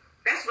me.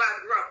 That's what I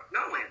grew up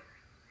knowing.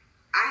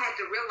 I had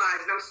to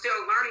realize, and I'm still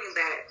learning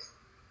that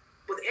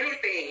with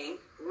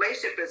anything,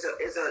 relationship is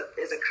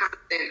a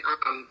constant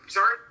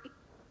journey.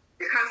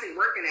 You're constantly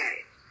working at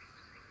it.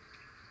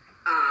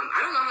 I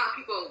don't know how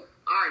people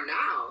are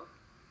now.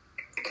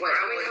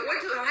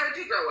 How did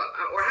you grow up?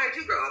 Or how did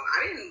you grow up?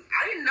 I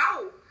didn't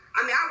know.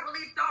 I mean, I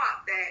really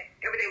thought that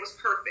every day was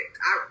perfect.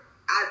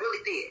 I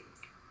really did.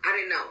 I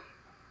didn't know.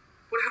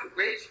 What happened,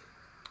 Rich?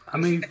 I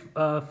mean,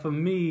 for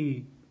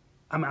me,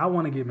 I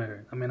want to get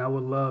married. I mean, I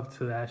would love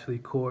to actually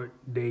court,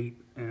 date,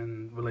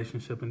 and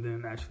relationship, and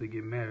then actually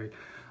get married.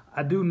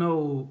 I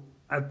know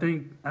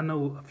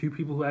a few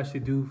people who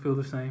actually do feel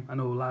the same. I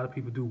know a lot of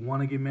people do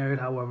want to get married.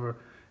 However,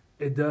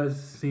 it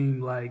does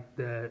seem like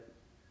that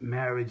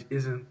marriage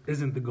isn't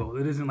the goal.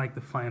 It isn't like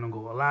the final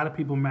goal. A lot of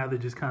people rather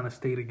just kind of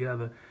stay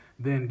together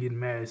than get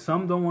married.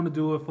 Some don't want to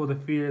do it for the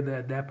fear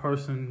that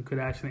person could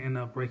actually end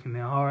up breaking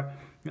their heart,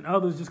 and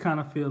others just kind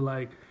of feel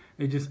like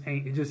it just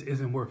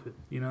isn't worth it.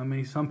 You know what I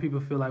mean? Some people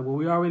feel like, well,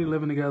 we already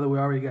living together, we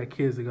already got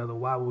kids together,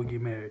 why would we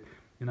get married?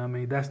 You know what I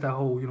mean? That's that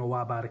whole,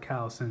 why buy the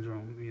cow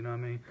syndrome, you know what I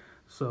mean?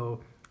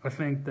 So I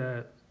think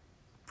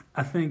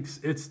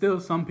it's still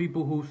some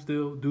people who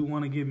still do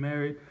want to get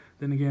married.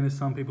 Then again, it's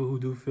some people who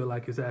do feel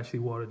like it's actually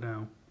watered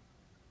down.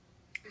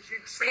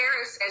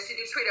 Parents, should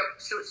you treat a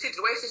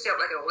situationship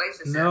like a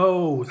relationship?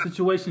 No,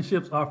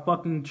 situationships are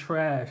fucking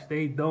trash.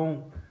 They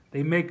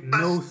make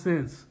no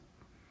sense.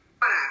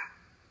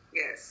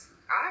 Yes.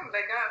 I'm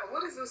like,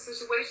 what is a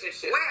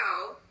situationship?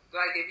 Well,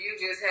 like if you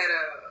just had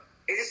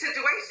it's a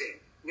situation.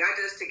 Y'all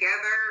just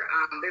together.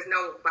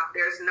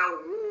 There's no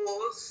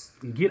rules.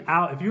 Get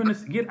out. If you're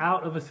get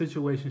out of a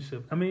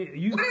situationship. I mean,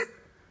 you. What is?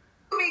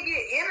 I mean,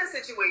 get in a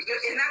situation.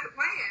 It's not the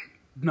plan.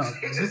 No,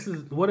 this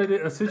is what it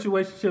is. A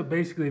situationship,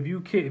 basically, if you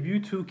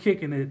two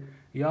kicking it,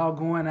 y'all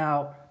going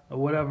out or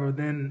whatever,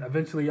 then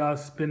eventually y'all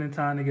spending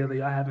time together,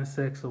 y'all having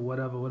sex or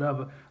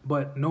whatever.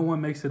 But no one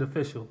makes it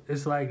official.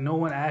 It's like no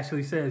one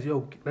actually says,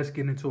 "Yo, let's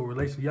get into a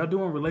relationship." Y'all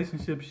doing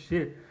relationship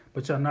shit,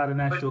 but y'all not an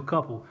actual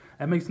couple.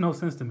 That makes no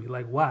sense to me.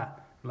 Like, why?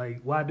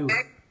 Like, why do it?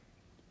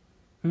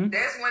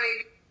 That's when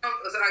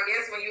so I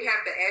guess when you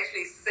have to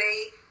actually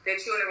say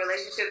that you're in a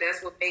relationship,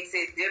 that's what makes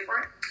it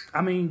different.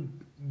 I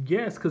mean,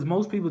 yes, because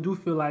most people do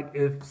feel like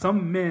if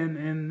some men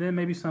and then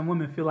maybe some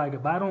women feel like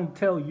if I don't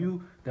tell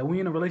you that we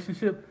in a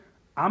relationship,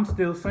 I'm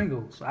still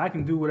single, so I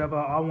can do whatever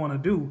I want to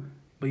do.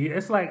 But yeah,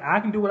 it's like I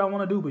can do what I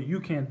want to do, but you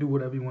can't do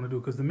whatever you want to do.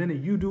 Because the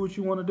minute you do what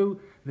you want to do,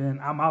 then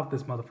I'm out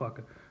this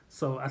motherfucker.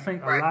 So I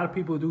think a lot of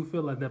people do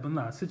feel like that. But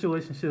nah,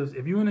 situationships,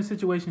 if you're in a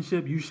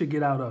situationship, you should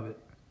get out of it.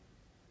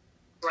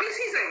 Right. He's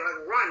saying,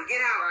 like, run,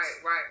 get out.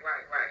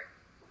 Right.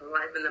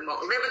 Live in the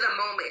moment. Live in the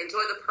moment.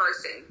 Enjoy the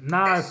person.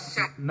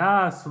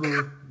 Nah,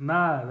 Slew.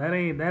 Nah, that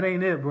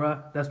ain't it,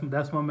 bro.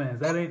 That's my man.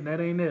 That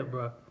ain't it,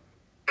 bro.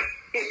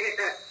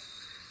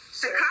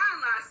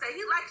 Shakana say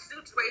he likes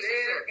situationships.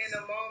 Live in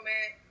the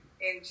moment.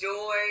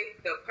 Enjoy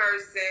the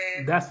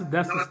person. That's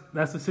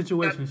a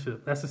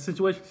situationship. That's a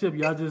situationship.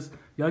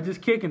 Y'all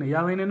just kicking it.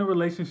 Y'all ain't in a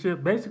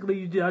relationship.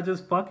 Basically, y'all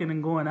just fucking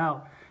and going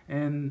out,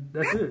 and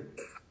that's it.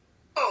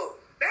 Oh,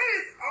 that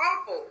is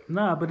awful.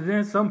 Nah, but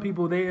then some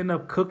people, they end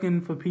up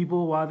cooking for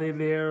people while they're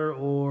there,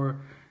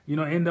 or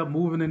end up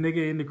moving a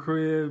nigga in the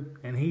crib,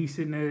 and he's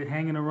sitting there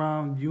hanging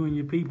around you and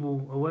your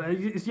people, or what?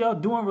 It's y'all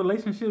doing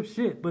relationship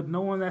shit, but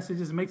no one actually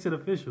just makes it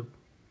official.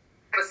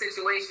 A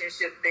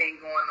situationship thing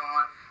going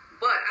on.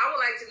 But I would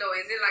like to know,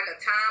 is it like a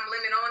time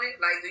limit on it?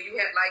 Like, do you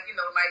have, like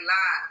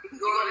live? You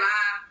go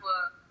live for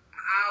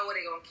an hour,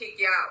 they gonna kick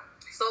you out.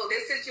 So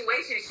this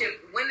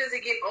situationship, when does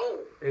it get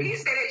old? You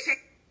say that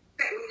chick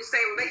when you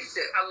say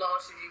relationship. How long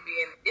should you be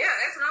in? Yeah,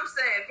 that's what I'm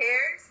saying,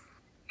 Paris.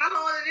 How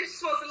long is this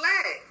supposed to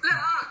last?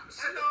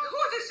 Who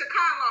is this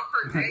Chicago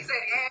person? They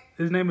said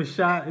His name is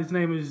Shy. His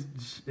name is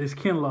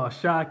Kinlaw.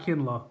 Shy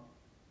Kinlaw.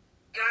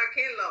 John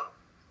Kinlaw.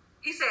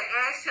 He said,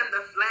 ask him the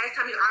last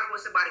time he argued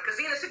with somebody, because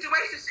he's in a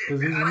situationship.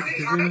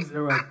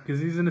 Because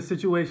he's in a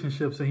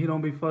situationship, so he don't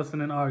be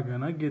fussing and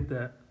arguing. I get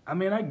that. I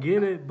mean, I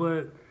get it,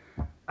 but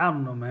I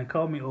don't know, man.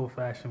 Call me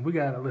old-fashioned. We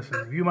gotta listen.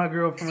 If you my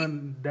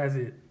girlfriend, that's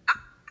it.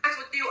 That's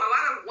with you. A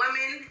lot of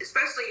women,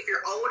 especially if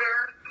you're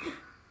older,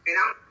 and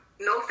I'm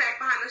no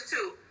fact behind this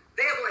too,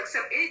 they will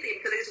accept anything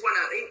because they just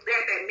they're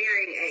at that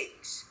marrying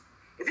age.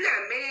 If you got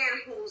a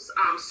man who's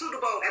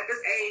suitable at this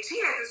age, he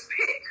has his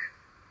pick.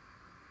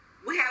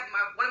 We have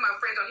one of my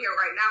friends on here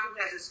right now who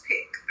has his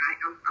pick.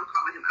 I'm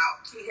calling him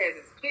out. He has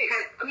his pick.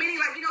 Meaning,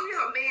 you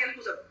have a man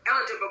who's an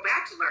eligible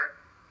bachelor.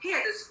 He has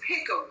his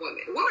pick of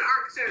women. Women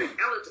are considered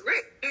eligible.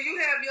 Do you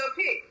have your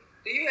pick?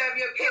 He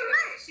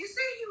rich. You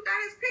see, you got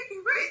his pick. He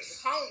rich.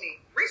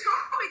 Rich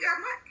homie got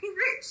money. He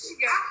rich.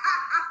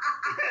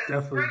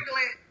 Definitely.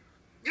 Sprinkling.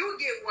 You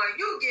get one.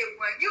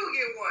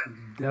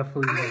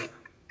 Definitely.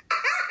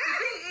 The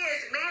thing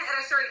is, men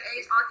at a certain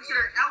age are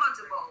considered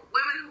eligible.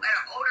 Women who at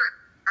an older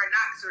are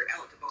not considered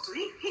eligible. So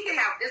he can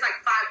have, it's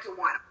like 5 to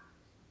 1.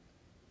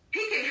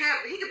 He can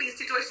be in a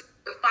situation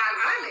with 5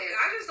 women.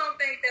 I just don't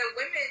think that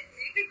women,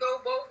 it can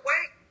go both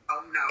ways.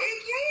 Oh no.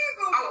 It can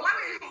go both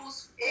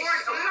ways.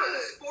 A woman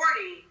who's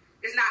 40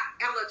 is not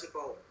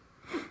eligible.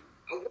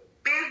 A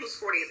man who's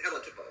 40 is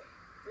eligible.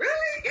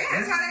 Really? Yeah,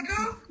 that's how that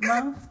goes.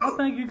 No, I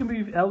think you can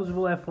be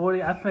eligible at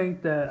 40. I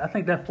think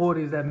that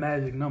 40 is that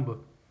magic number.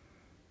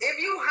 If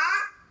you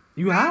hot,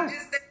 you hot.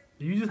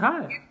 You just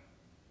hot.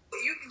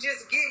 You can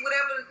just get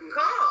whatever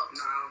comes.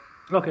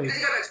 No. Okay. You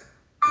got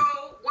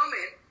a old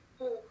woman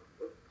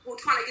who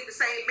trying to get the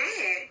same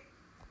man,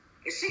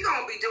 and she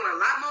gonna be doing a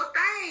lot more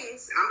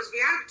things. I'm just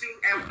being honest with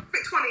you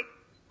at 20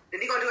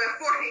 than he gonna do at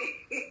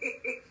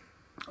 40.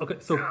 Okay,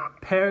 so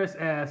Paris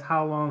asked,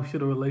 how long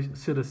should a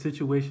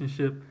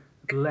situationship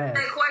last?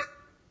 Good question.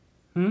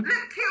 Look,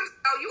 Kim.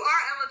 Oh, you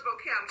are eligible,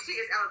 Kim. She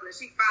is eligible.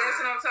 She fine. That's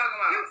what I'm talking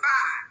about. You're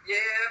fine.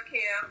 Yeah,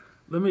 Kim.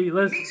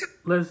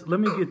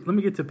 Let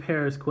me get to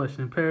Paris'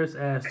 question. Paris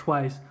asked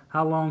twice,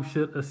 how long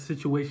should a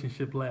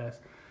situationship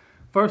last?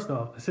 First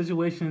off, a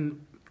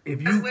situation, if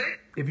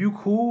you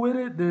cool with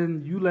it,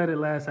 then you let it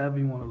last however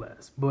you want to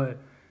last. But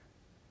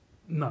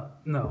no.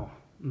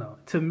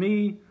 To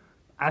me,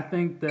 I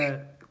think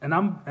that, and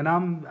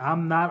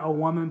I'm not a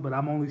woman, but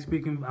I'm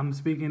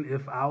speaking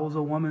if I was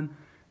a woman.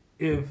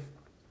 If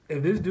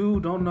this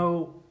dude don't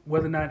know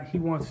whether or not he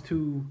wants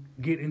to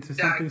get into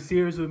something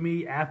serious with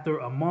me after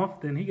a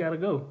month, then he gotta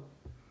go.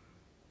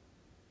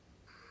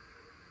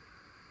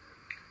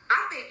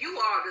 I think you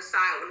all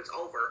decide when it's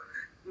over.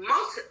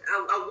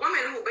 A woman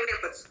who's been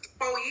there for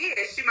 4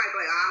 years, she might be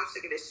like, oh, I'm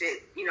sick of this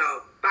shit,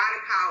 buy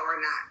the cow or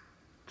not.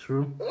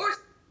 True. Or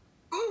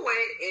cool with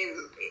it,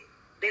 and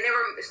they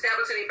never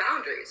establish any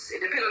boundaries.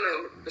 It depends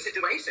on the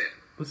situation.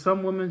 But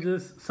some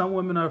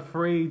women are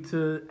afraid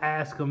to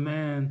ask a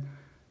man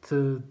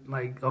to,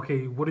 like,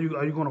 okay, are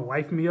you going to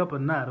wife me up or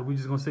not? Or are we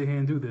just going to sit here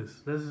and do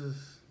this? This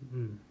is...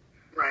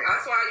 Right.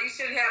 That's why you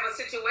shouldn't have a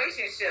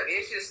situationship.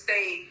 It should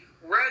stay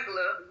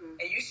regular,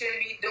 and you shouldn't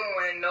be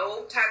doing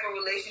no type of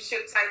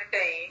relationship type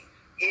thing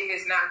if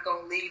it's not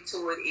going to lead to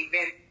an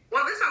event.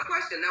 Well, this is my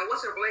question. Now,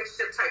 what's a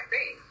relationship type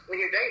thing when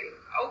you're dating?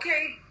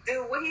 Okay,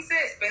 dude, what he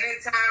said,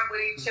 spending time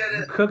with each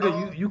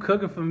other. You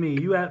cooking for me.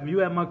 You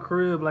at my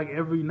crib like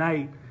every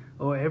night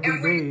or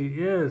every day.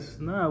 Yes.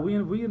 Nah, we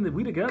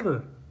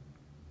together.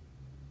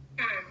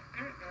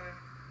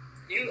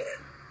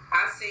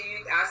 I'll see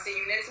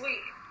you next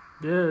week.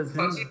 Yes.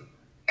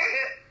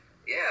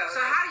 Yeah. So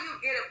how do you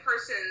get a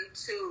person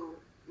to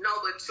know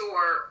that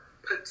your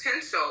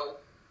potential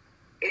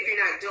if you're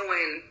not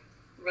doing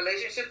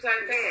relationship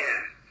type thing?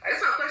 Yeah.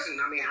 That's my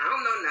question. I mean, I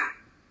don't know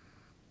nothing.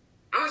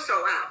 I'm gonna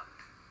show out.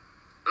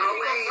 Oh,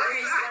 wait.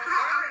 You're gonna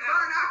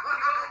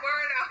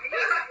burn out.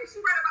 She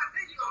read about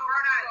this, you're gonna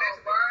burn out.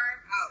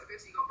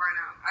 Eventually you're gonna burn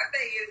out. I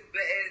think it's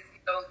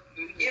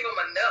give them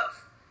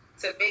enough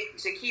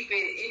to keep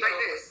it, like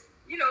this.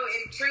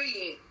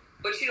 intriguing,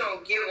 but you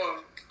don't give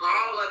them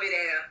all of it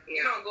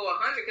you don't go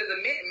 100 because a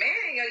man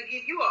ain't gonna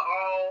give you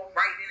all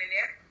right then and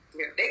there.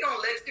 Yeah. They gonna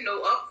let you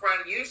know up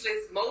front.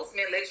 Usually, most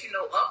men let you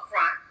know up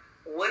front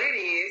what it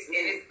is,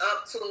 and it's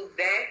up to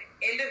that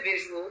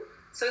individual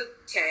to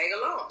tag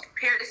along.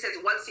 Parents says,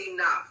 "What's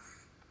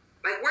enough?"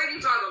 Like, where do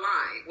you draw the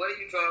line? Where do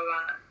you draw the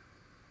line?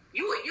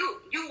 You was a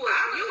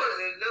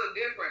little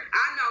different.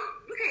 I know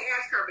you can't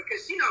ask her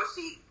because she. I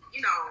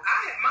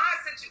had my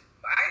situation.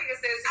 I even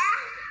said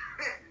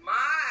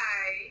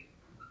my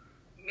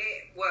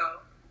man.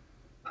 Well,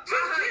 she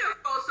was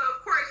beautiful, so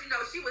of course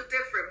she was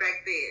different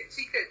back then.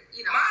 She could,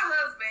 My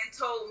husband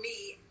told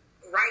me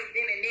right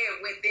then and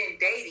there, within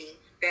dating,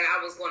 that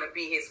I was going to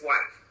be his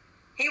wife.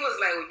 He was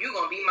like, "Well, you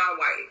gonna be my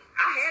wife."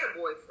 I had a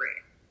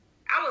boyfriend.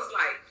 I was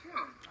like,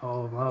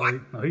 Oh no,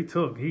 he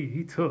took.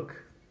 He told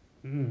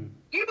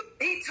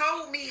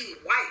me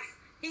wife.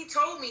 He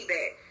told me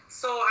that.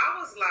 So I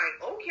was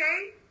like,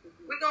 okay,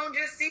 we're gonna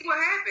just see what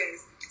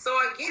happens. So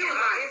again,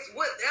 it's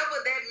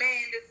whatever that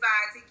man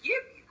decides to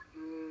give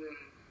you.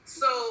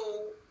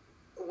 So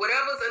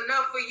whatever's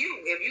enough for you.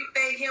 If you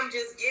think him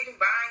just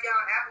buying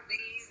y'all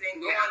Applebee's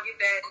and going to get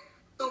that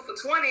 2 for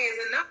 $20 is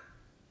enough,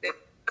 that's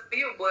for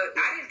you. But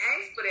I didn't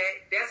ask for that.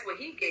 That's what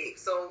he gave.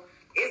 So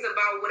it's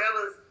about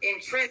whatever's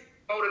intrinsic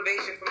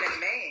motivation from that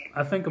man.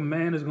 I think a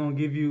man is gonna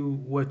give you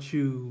what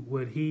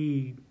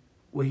he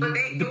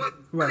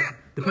right.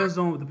 Depends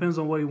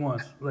on what he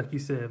wants. Like you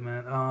said,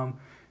 man.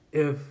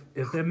 If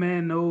that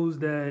man knows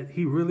that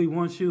he really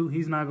wants you,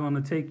 he's not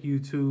gonna take you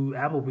to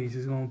Applebee's.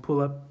 He's gonna pull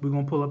up. We're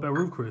gonna pull up at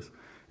Roof Chris.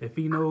 If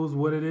he knows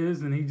what it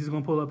is, then he's just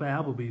gonna pull up at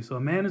Applebee's. So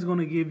a man is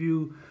gonna give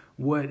you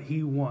what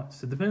he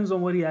wants. It depends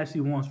on what he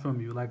actually wants from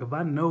you. Like if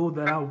I know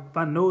that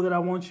I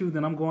want you,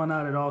 then I'm going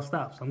out at all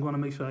stops. I'm gonna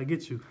make sure I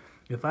get you.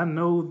 If I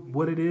know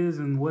what it is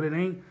and what it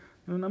ain't,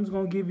 then I'm just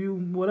gonna give you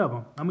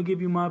whatever. I'm gonna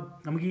give you my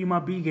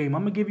B game.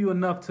 I'm gonna give you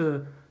enough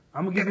for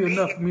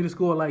me to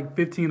score like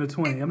 15 or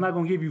 20. I'm not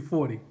gonna give you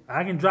 40.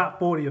 I can drop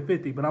 40 or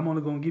 50, but I'm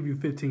only gonna give you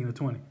 15 or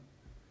 20.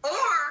 Or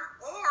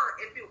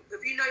if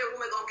you know your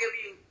woman gonna give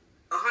you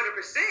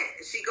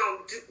 100%, she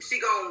gonna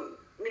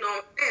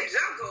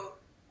juggle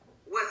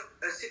with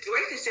a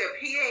situationship.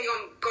 He ain't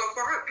gonna go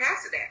far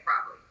past that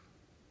probably.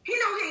 He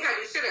know he ain't got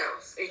to do shit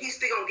else, and he's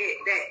still gonna get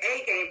that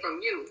A game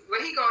from you. But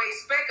he gonna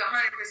expect 100%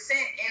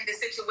 in the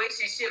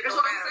situationship. That's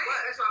what I'm saying.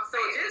 That's what I'm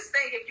saying. So just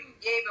think if you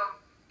gave him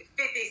 50,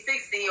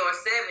 60, or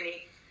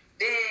 70,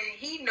 then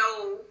he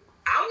know.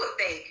 I would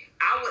think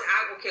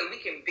okay,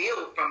 we can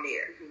build from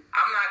there. Mm-hmm.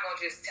 I'm not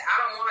gonna I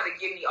don't want her to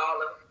give me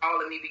all of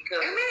me because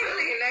he's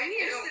not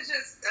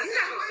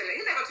gonna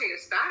tell you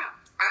to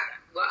stop.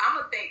 I'm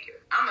a thinker.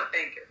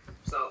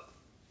 So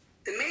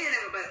the man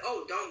never but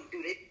don't do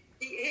that.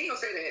 He ain't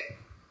gonna say that.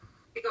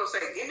 He gonna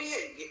say, "Give me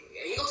it."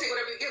 He gonna take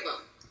whatever you give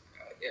him.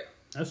 Yeah,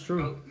 that's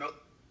true. No.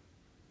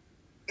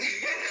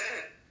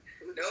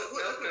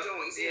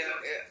 Joints. Yeah.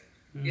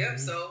 Mm-hmm. Yep.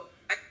 So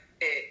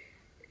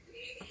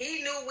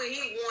he knew what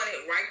he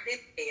wanted right then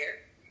and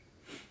there.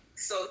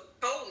 So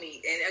told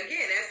me, and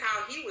again, that's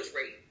how he was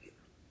raised.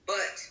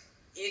 But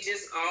it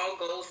just all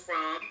goes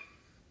from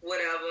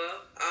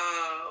whatever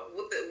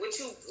what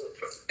you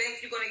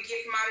think you're gonna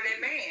get from out of that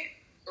man.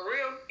 For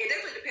real, it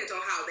definitely depends on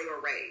how they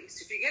were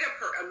raised. If you get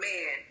a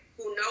man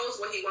who knows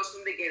what he wants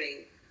from the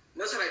beginning,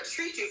 knows how to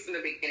treat you from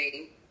the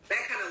beginning,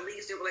 that kind of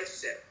leads to a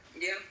relationship.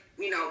 Yeah.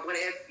 But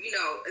if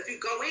you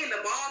go in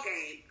the ball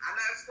game, I'm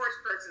not a sports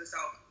person, so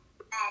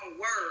wrong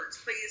words,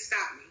 please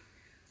stop me.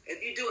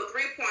 If you do a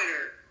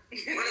 3-pointer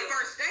on the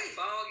first date,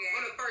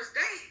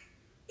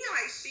 you're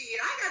like, shit,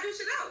 I ain't gotta do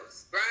shit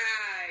else.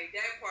 Right,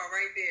 that part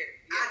right there.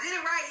 Yeah. I did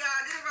it right, y'all.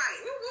 I did it right.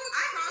 I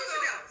ain't gonna do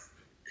shit else.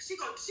 She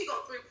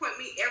gonna 3-point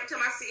me every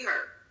time I see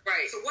her.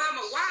 Right. So why am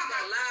I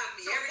lie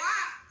me every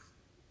time?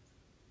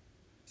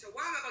 So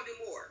why am I gonna do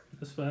more?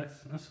 That's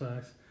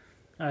facts.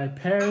 All right,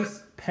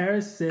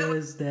 Paris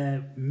says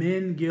that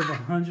men give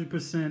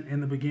 100%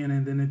 in the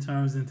beginning, then it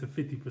turns into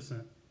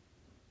 50%.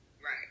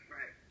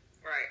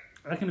 Right.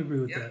 I can agree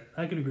with that.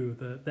 I think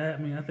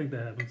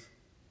that happens.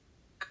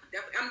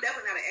 I'm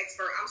definitely not an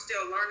expert. I'm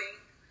still learning.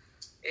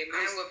 A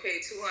man will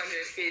pay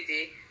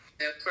 $250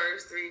 the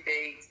first 3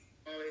 days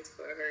only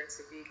for her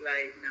to be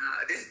like,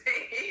 nah, this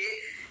ain't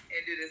it,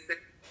 and do the same.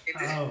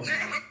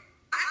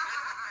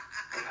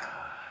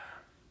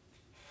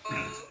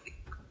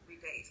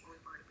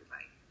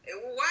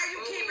 Why are you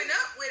keeping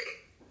up with it?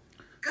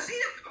 Because the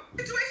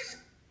situation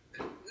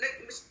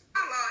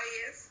law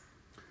is.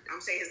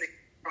 I'm saying his name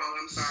wrong.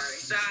 I'm sorry.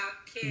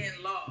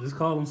 Shaquin Law. Just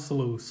call him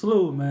Slew.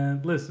 Slew,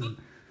 man. Listen.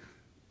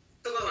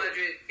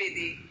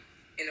 250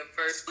 in the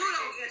first. We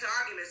don't get into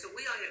arguments, so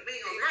we ain't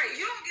gonna. Right,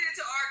 you don't get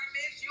into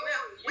arguments.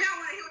 We don't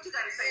want to hear what you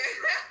got to say.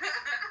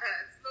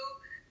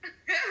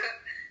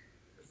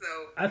 So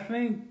I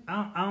think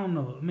I don't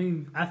know. I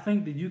mean, I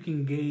think that you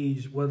can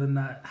gauge whether or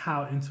not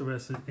how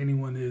interested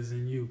anyone is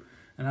in you,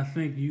 and I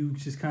think you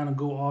just kind of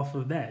go off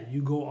of that.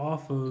 You go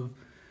off of,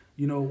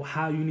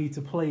 how you need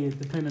to play it,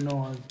 depending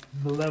on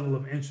the level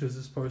of interest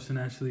this person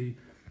actually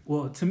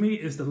Well, to me,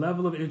 it's the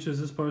level of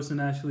interest this person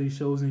actually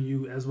shows in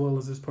you, as well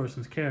as this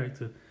person's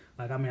character.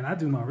 Like, I mean, I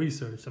do my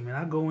research. I mean,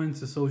 I go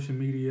into social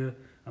media.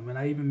 I mean,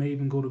 I may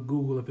even go to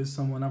Google if it's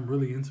someone I'm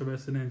really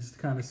interested in, just to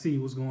kind of see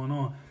what's going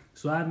on.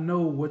 So I know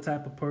what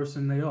type of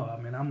person they are. I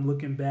mean, I'm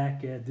looking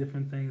back at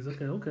different things.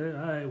 Okay, all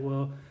right,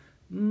 well,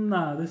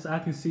 this I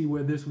can see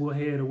where this will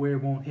head or where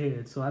it won't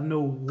head. So I know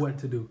what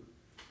to do.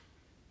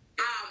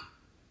 I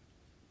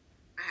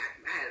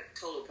had a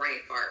total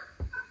brain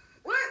fart.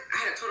 What? I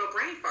had a total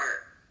brain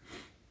fart.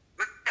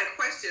 I had a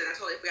question. I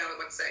totally forgot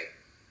what I was about to say.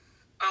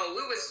 Oh,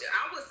 I was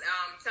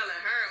telling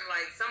her, I'm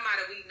like,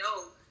 somebody we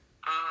know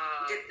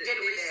did the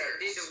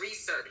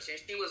research, and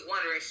she was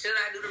wondering, should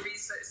I do the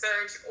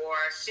research or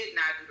shouldn't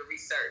I do the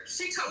research?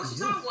 She told was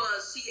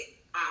she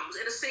was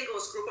in a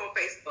singles group on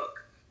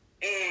Facebook,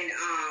 and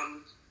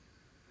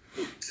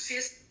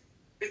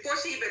before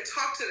she even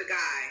talked to the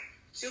guy,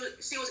 she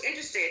was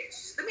interested.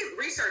 She said, let me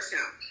research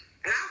him,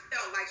 and I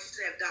felt like she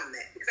should have done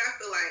that because I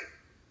feel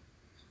like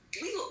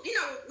we be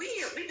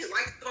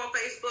liking them on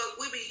Facebook.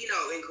 We be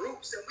in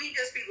groups, and we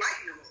just be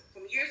liking them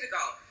from years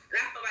ago. And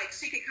I feel like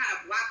she could kind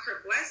of block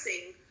her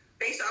blessing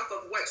based off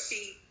of what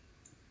she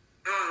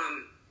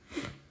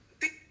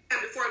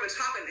before even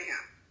talking to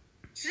him.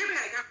 She never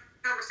had a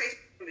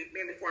conversation with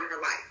him before in her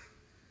life.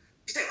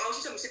 She said, she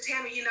told me,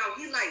 Tammy, he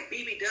like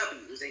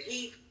BBWs and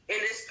he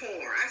in this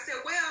porn. I said,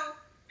 well,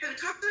 have you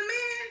talked to the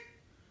man?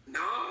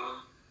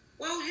 No.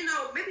 Well,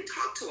 maybe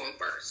talk to him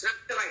first. And I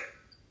feel like,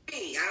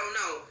 I don't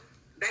know.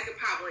 That could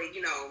probably,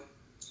 hinder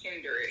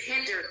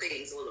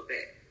things a little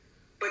bit.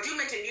 But you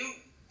mentioned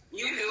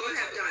you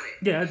have done it.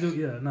 Yeah, I do.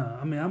 Yeah, no.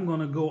 I mean, I'm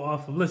gonna go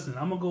off of. Listen,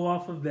 I'm gonna go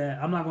off of that.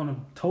 I'm not gonna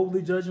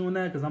totally judge you on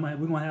that because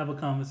we're gonna have a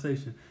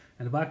conversation.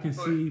 And if I can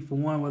see, for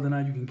one, whether or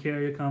not you can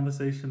carry a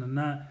conversation or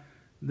not,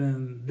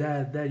 then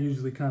that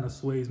usually kind of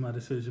sways my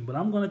decision. But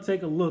I'm gonna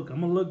take a look.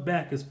 I'm gonna look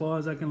back as far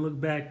as I can look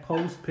back,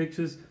 post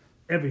pictures,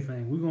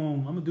 everything.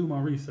 I'm gonna do my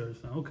research.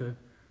 Okay.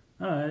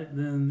 All right,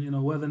 then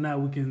whether or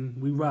not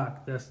we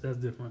rock. That's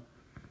different.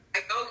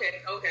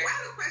 Okay. Well, I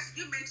have a question.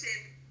 You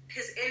mentioned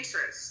his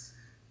interest.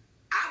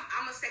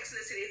 I'm a Sex and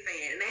the City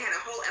fan, and they had a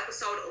whole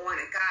episode on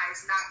a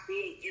guy's not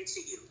being into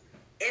you.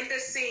 In the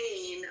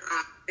scene,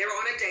 they were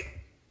on a date.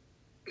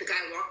 The guy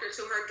walked her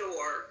to her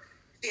door.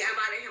 She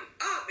invited him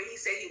up, and he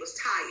said he was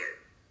tired.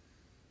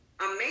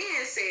 A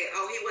man said,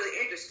 he wasn't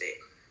interested.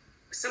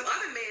 Some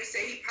other man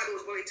said he probably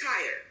was really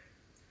tired.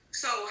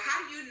 So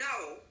how do you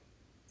know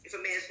if a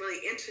man's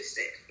really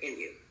interested in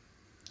you?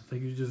 I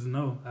think you just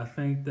know. I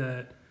think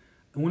that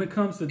when it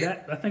comes to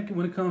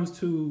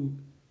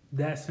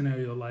that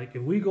scenario, like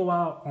if we go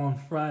out on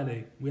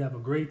Friday, we have a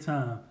great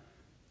time,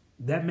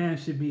 that man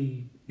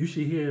you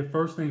should hear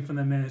first thing from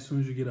that man as soon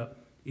as you get up.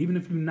 Even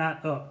if you're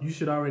not up, you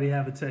should already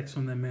have a text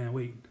from that man.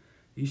 Wait,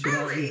 he should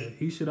really?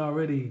 He should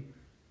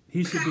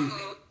be.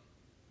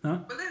 Huh?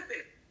 Go ahead,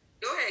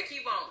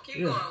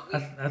 keep going.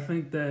 I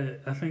think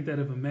that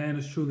if a man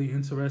is truly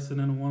interested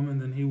in a woman,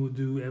 then he will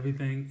do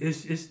everything.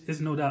 It's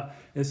no doubt.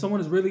 If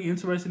someone is really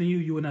interested in you,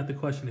 you wouldn't have to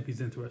question if he's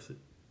interested.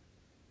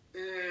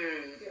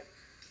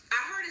 I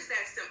heard it's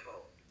that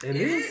simple. It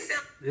is.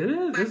 It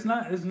is.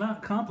 It's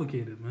not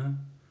complicated, man.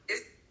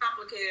 It's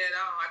complicated at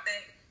all. I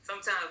think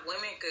sometimes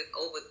women could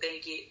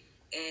overthink it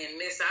and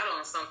miss out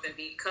on something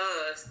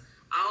because,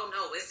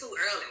 it's too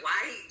early.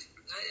 Why?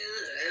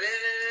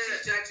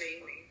 She's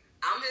judging me.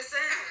 I'm just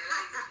saying,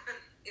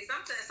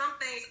 some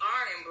things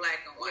are in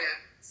black and white.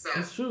 Yeah. So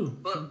that's true.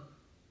 But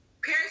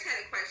Paris had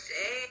a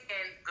question,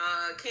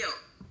 and Kim.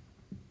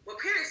 Well,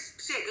 Paris,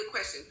 she had a good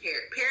question.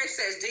 Paris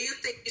says, "Do you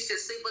think you should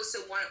sleep with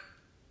someone?"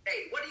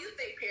 Hey, what do you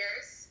think,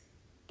 Paris?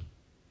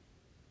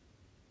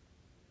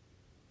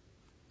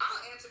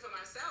 I'll answer for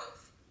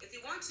myself. If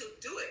you want to,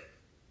 do it.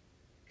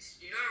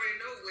 You already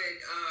know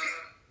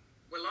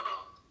what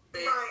law.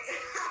 Right.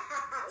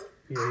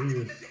 Yeah, he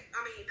is.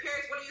 I mean,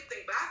 Paris, what do you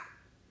think? But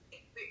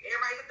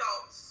everybody's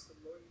adults. The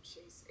more you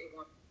chase a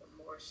woman, the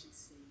more she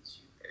sees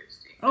you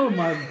thirsty. Oh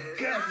my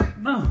God,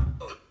 no.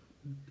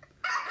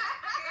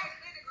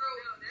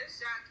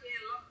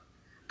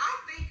 I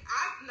think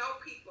I know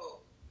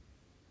people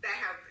that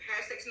have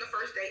had sex in the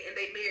first date and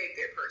they married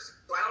their person.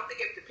 So I don't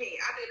think it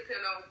depends. I think it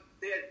depends on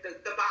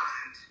the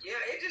bond. Yeah,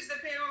 it just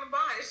depends on the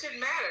bond. It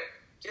shouldn't matter.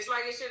 Just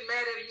like it shouldn't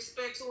matter if you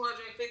spend $250.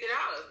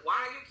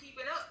 Why are you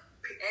keeping up?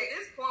 At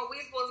this point,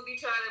 we're supposed to be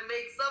trying to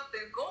make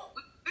something go.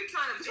 We're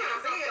trying to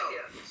build something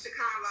here.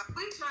 Chicago.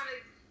 We're trying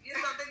to get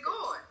something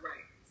going.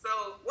 Right. So,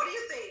 what do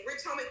you think?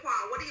 Rich, tell me,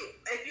 Quan, if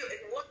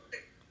one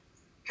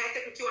had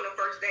sex with you on the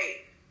first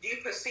date, do you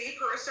perceive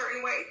her a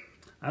certain way?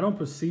 I don't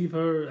perceive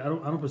her. I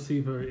don't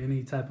perceive her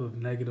any type of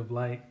negative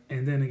light.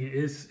 And then again,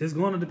 it's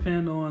going to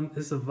depend on.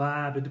 It's a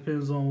vibe. It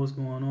depends on what's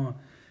going on.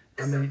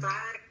 A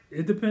vibe.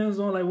 It depends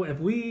on if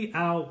we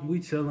out, we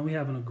chilling, we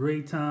having a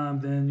great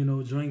time. Then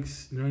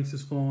drinks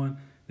is flowing.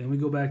 Then we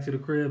go back to the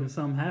crib and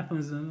something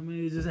happens. And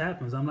it just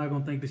happens. I'm not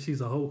gonna think that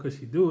she's a hoe because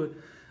she do it.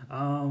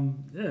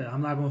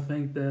 I'm not gonna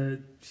think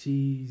that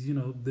she's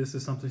this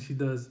is something she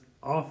does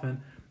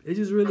often. It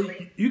just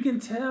really you can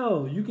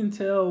tell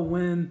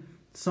when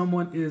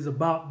someone is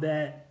about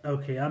that,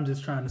 okay, I'm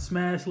just trying to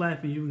smash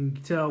life, and you can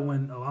tell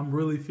when, oh, I'm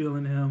really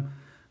feeling him,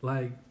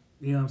 like,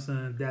 you know what I'm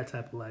saying, that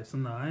type of life. So,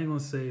 no, I ain't going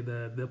to say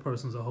that that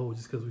person's a hoe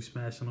just because we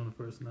smashing on the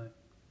first night.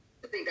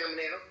 I think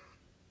Domino.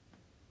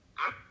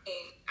 I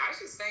mean, I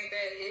just think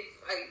that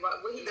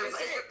what he just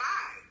said,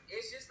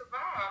 it's just a vibe.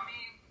 I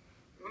mean,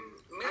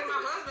 me and my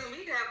husband,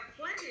 we have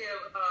plenty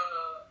of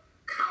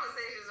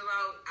conversations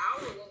about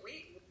when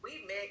we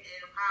met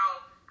and how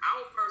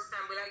our first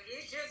time, but like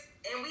it's just,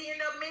 and we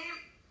end up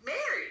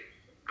married.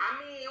 I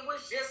mean, it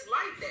was just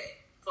like that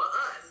for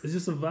us. It's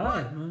just a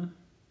vibe, man.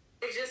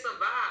 It's just a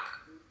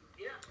vibe.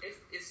 Yeah, it's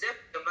just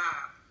a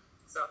vibe.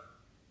 So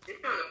it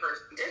depends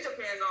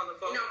on the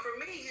folks. You know, for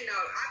me,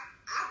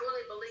 I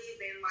really believe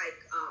in like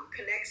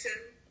connection.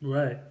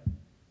 Right.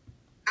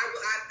 I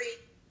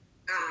think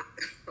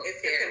if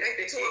you're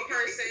connected to a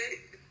person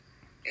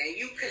and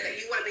you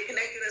want to be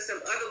connected in some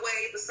other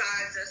way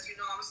besides just, you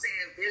know what I'm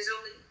saying,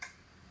 visually,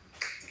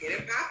 get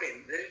it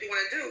popping. That's what you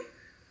want to do.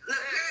 Look,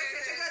 Terry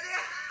said you're gonna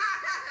do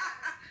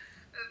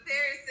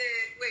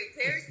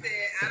Terry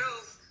said,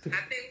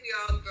 I think we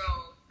all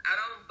grown. I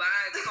don't buy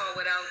a car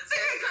without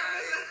test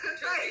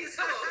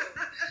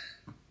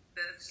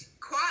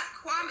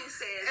Kwame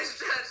says,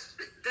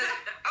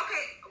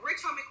 okay,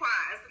 Rich Homie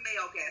Kwame, that's the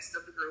male guest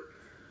of the group.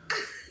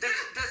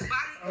 Does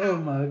body count? Oh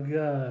my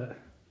God.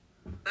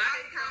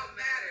 Body count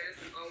matters,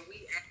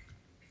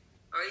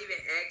 or even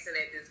accent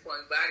at this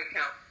point. Body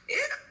count.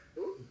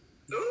 Yeah. Ooh.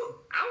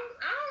 I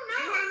don't know.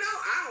 You want to know?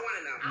 I don't want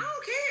to know.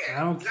 I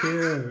don't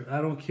care.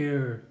 I don't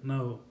care.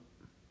 No.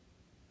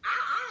 I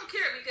don't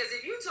care because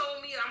if you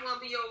told me I'm gonna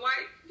be your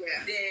wife,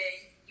 then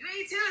you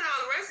ain't telling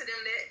all the rest of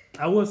them that.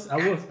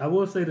 I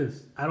will say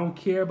this. I don't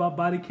care about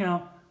body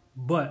count,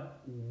 but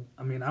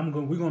I mean,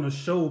 we're gonna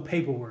show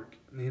paperwork.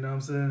 You know what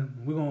I'm saying?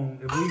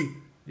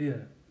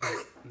 Yeah.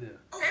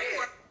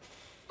 Paperwork.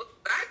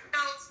 Body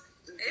counts.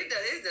 It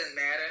doesn't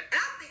matter. And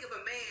I think if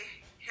a man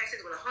has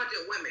sex with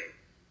 100 women,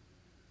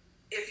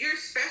 if you're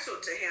special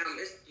to him,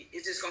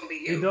 it's just gonna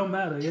be you. It don't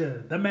matter.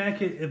 Yeah, if that man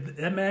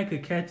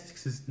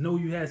could know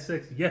you had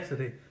sex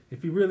yesterday.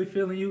 If he really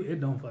feeling you,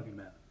 it don't fucking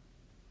matter.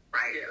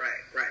 Right. Yeah.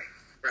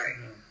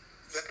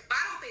 But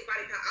I don't think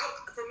body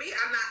count. For me,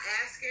 I'm not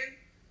asking.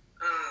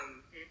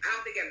 I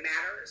don't think it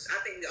matters. I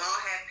think we all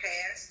have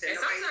past. And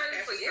sometimes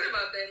you forget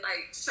about that.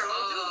 Like, let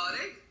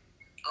me think.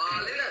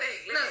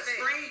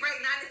 Spring break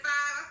 95.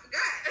 I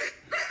forgot.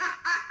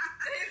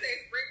 I didn't say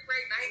spring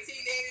break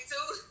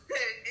 1982.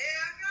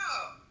 Hell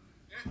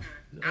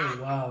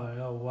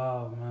no. Oh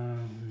wow,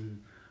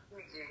 man.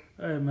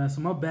 All right, man.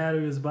 So my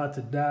battery is about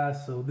to die.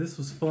 So this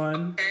was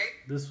fun.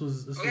 Okay. This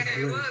was great.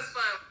 It was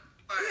fun.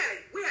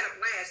 We had a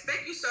blast.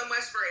 Thank you so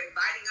much for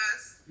inviting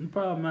us. No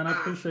problem, man. I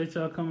appreciate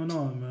y'all coming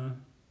on,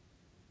 man.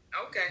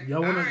 Okay.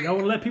 Y'all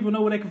wanna let people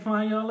know where they can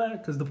find y'all at?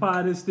 Because the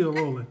pod is still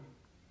rolling.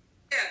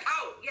 Yeah.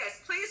 Oh,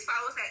 yes. Please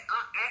follow us at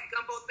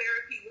Gumbo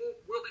Therapy.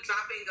 We'll be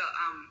dropping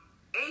a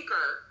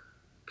Anchor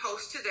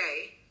post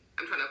today.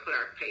 I'm trying to put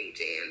our page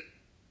in.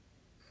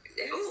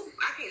 Yes. Ooh,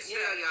 I can't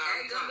spell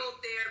y'all. At Gumbo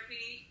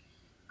Therapy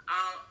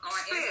on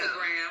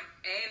Instagram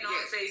and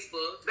on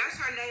Facebook. That's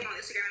her name on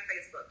Instagram and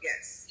Facebook.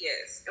 Yes.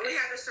 And we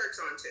have the shirts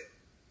on too.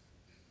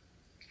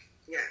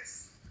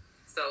 Yes.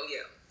 So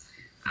yeah.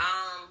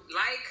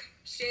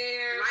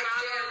 Share,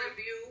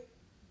 review.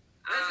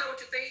 Let us know what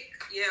you think.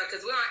 Yeah,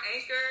 because we're on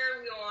Anchor,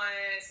 we're on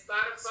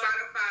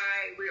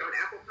Spotify, we're on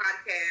Apple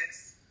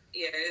Podcasts.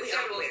 Yeah, it's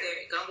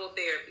Gumbo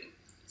Therapy.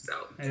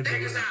 So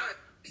thank you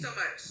so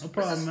much. No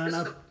problem,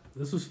 man.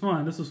 This was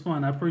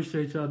fun. I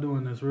appreciate y'all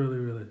doing this. Really,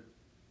 really.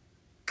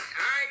 All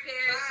right,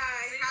 Paris.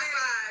 Bye. High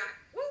five.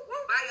 Woo,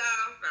 woo. Bye,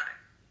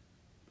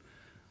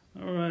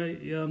 y'all. Bye. All right,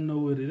 y'all know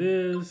what it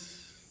is.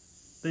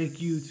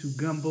 Thank you to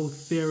Gumbo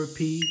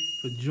Therapy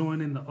for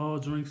joining the All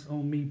Drinks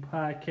on Me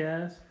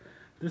podcast.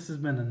 This has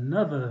been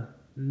another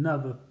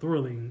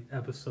thrilling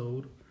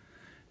episode.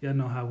 Y'all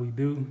know how we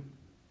do.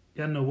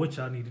 Y'all know what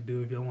y'all need to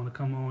do. If y'all want to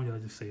come on, y'all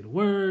just say the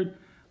word.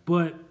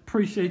 But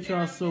appreciate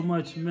y'all so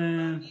much,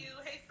 man. Hey,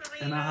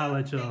 and I'll holla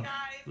at y'all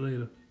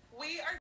later.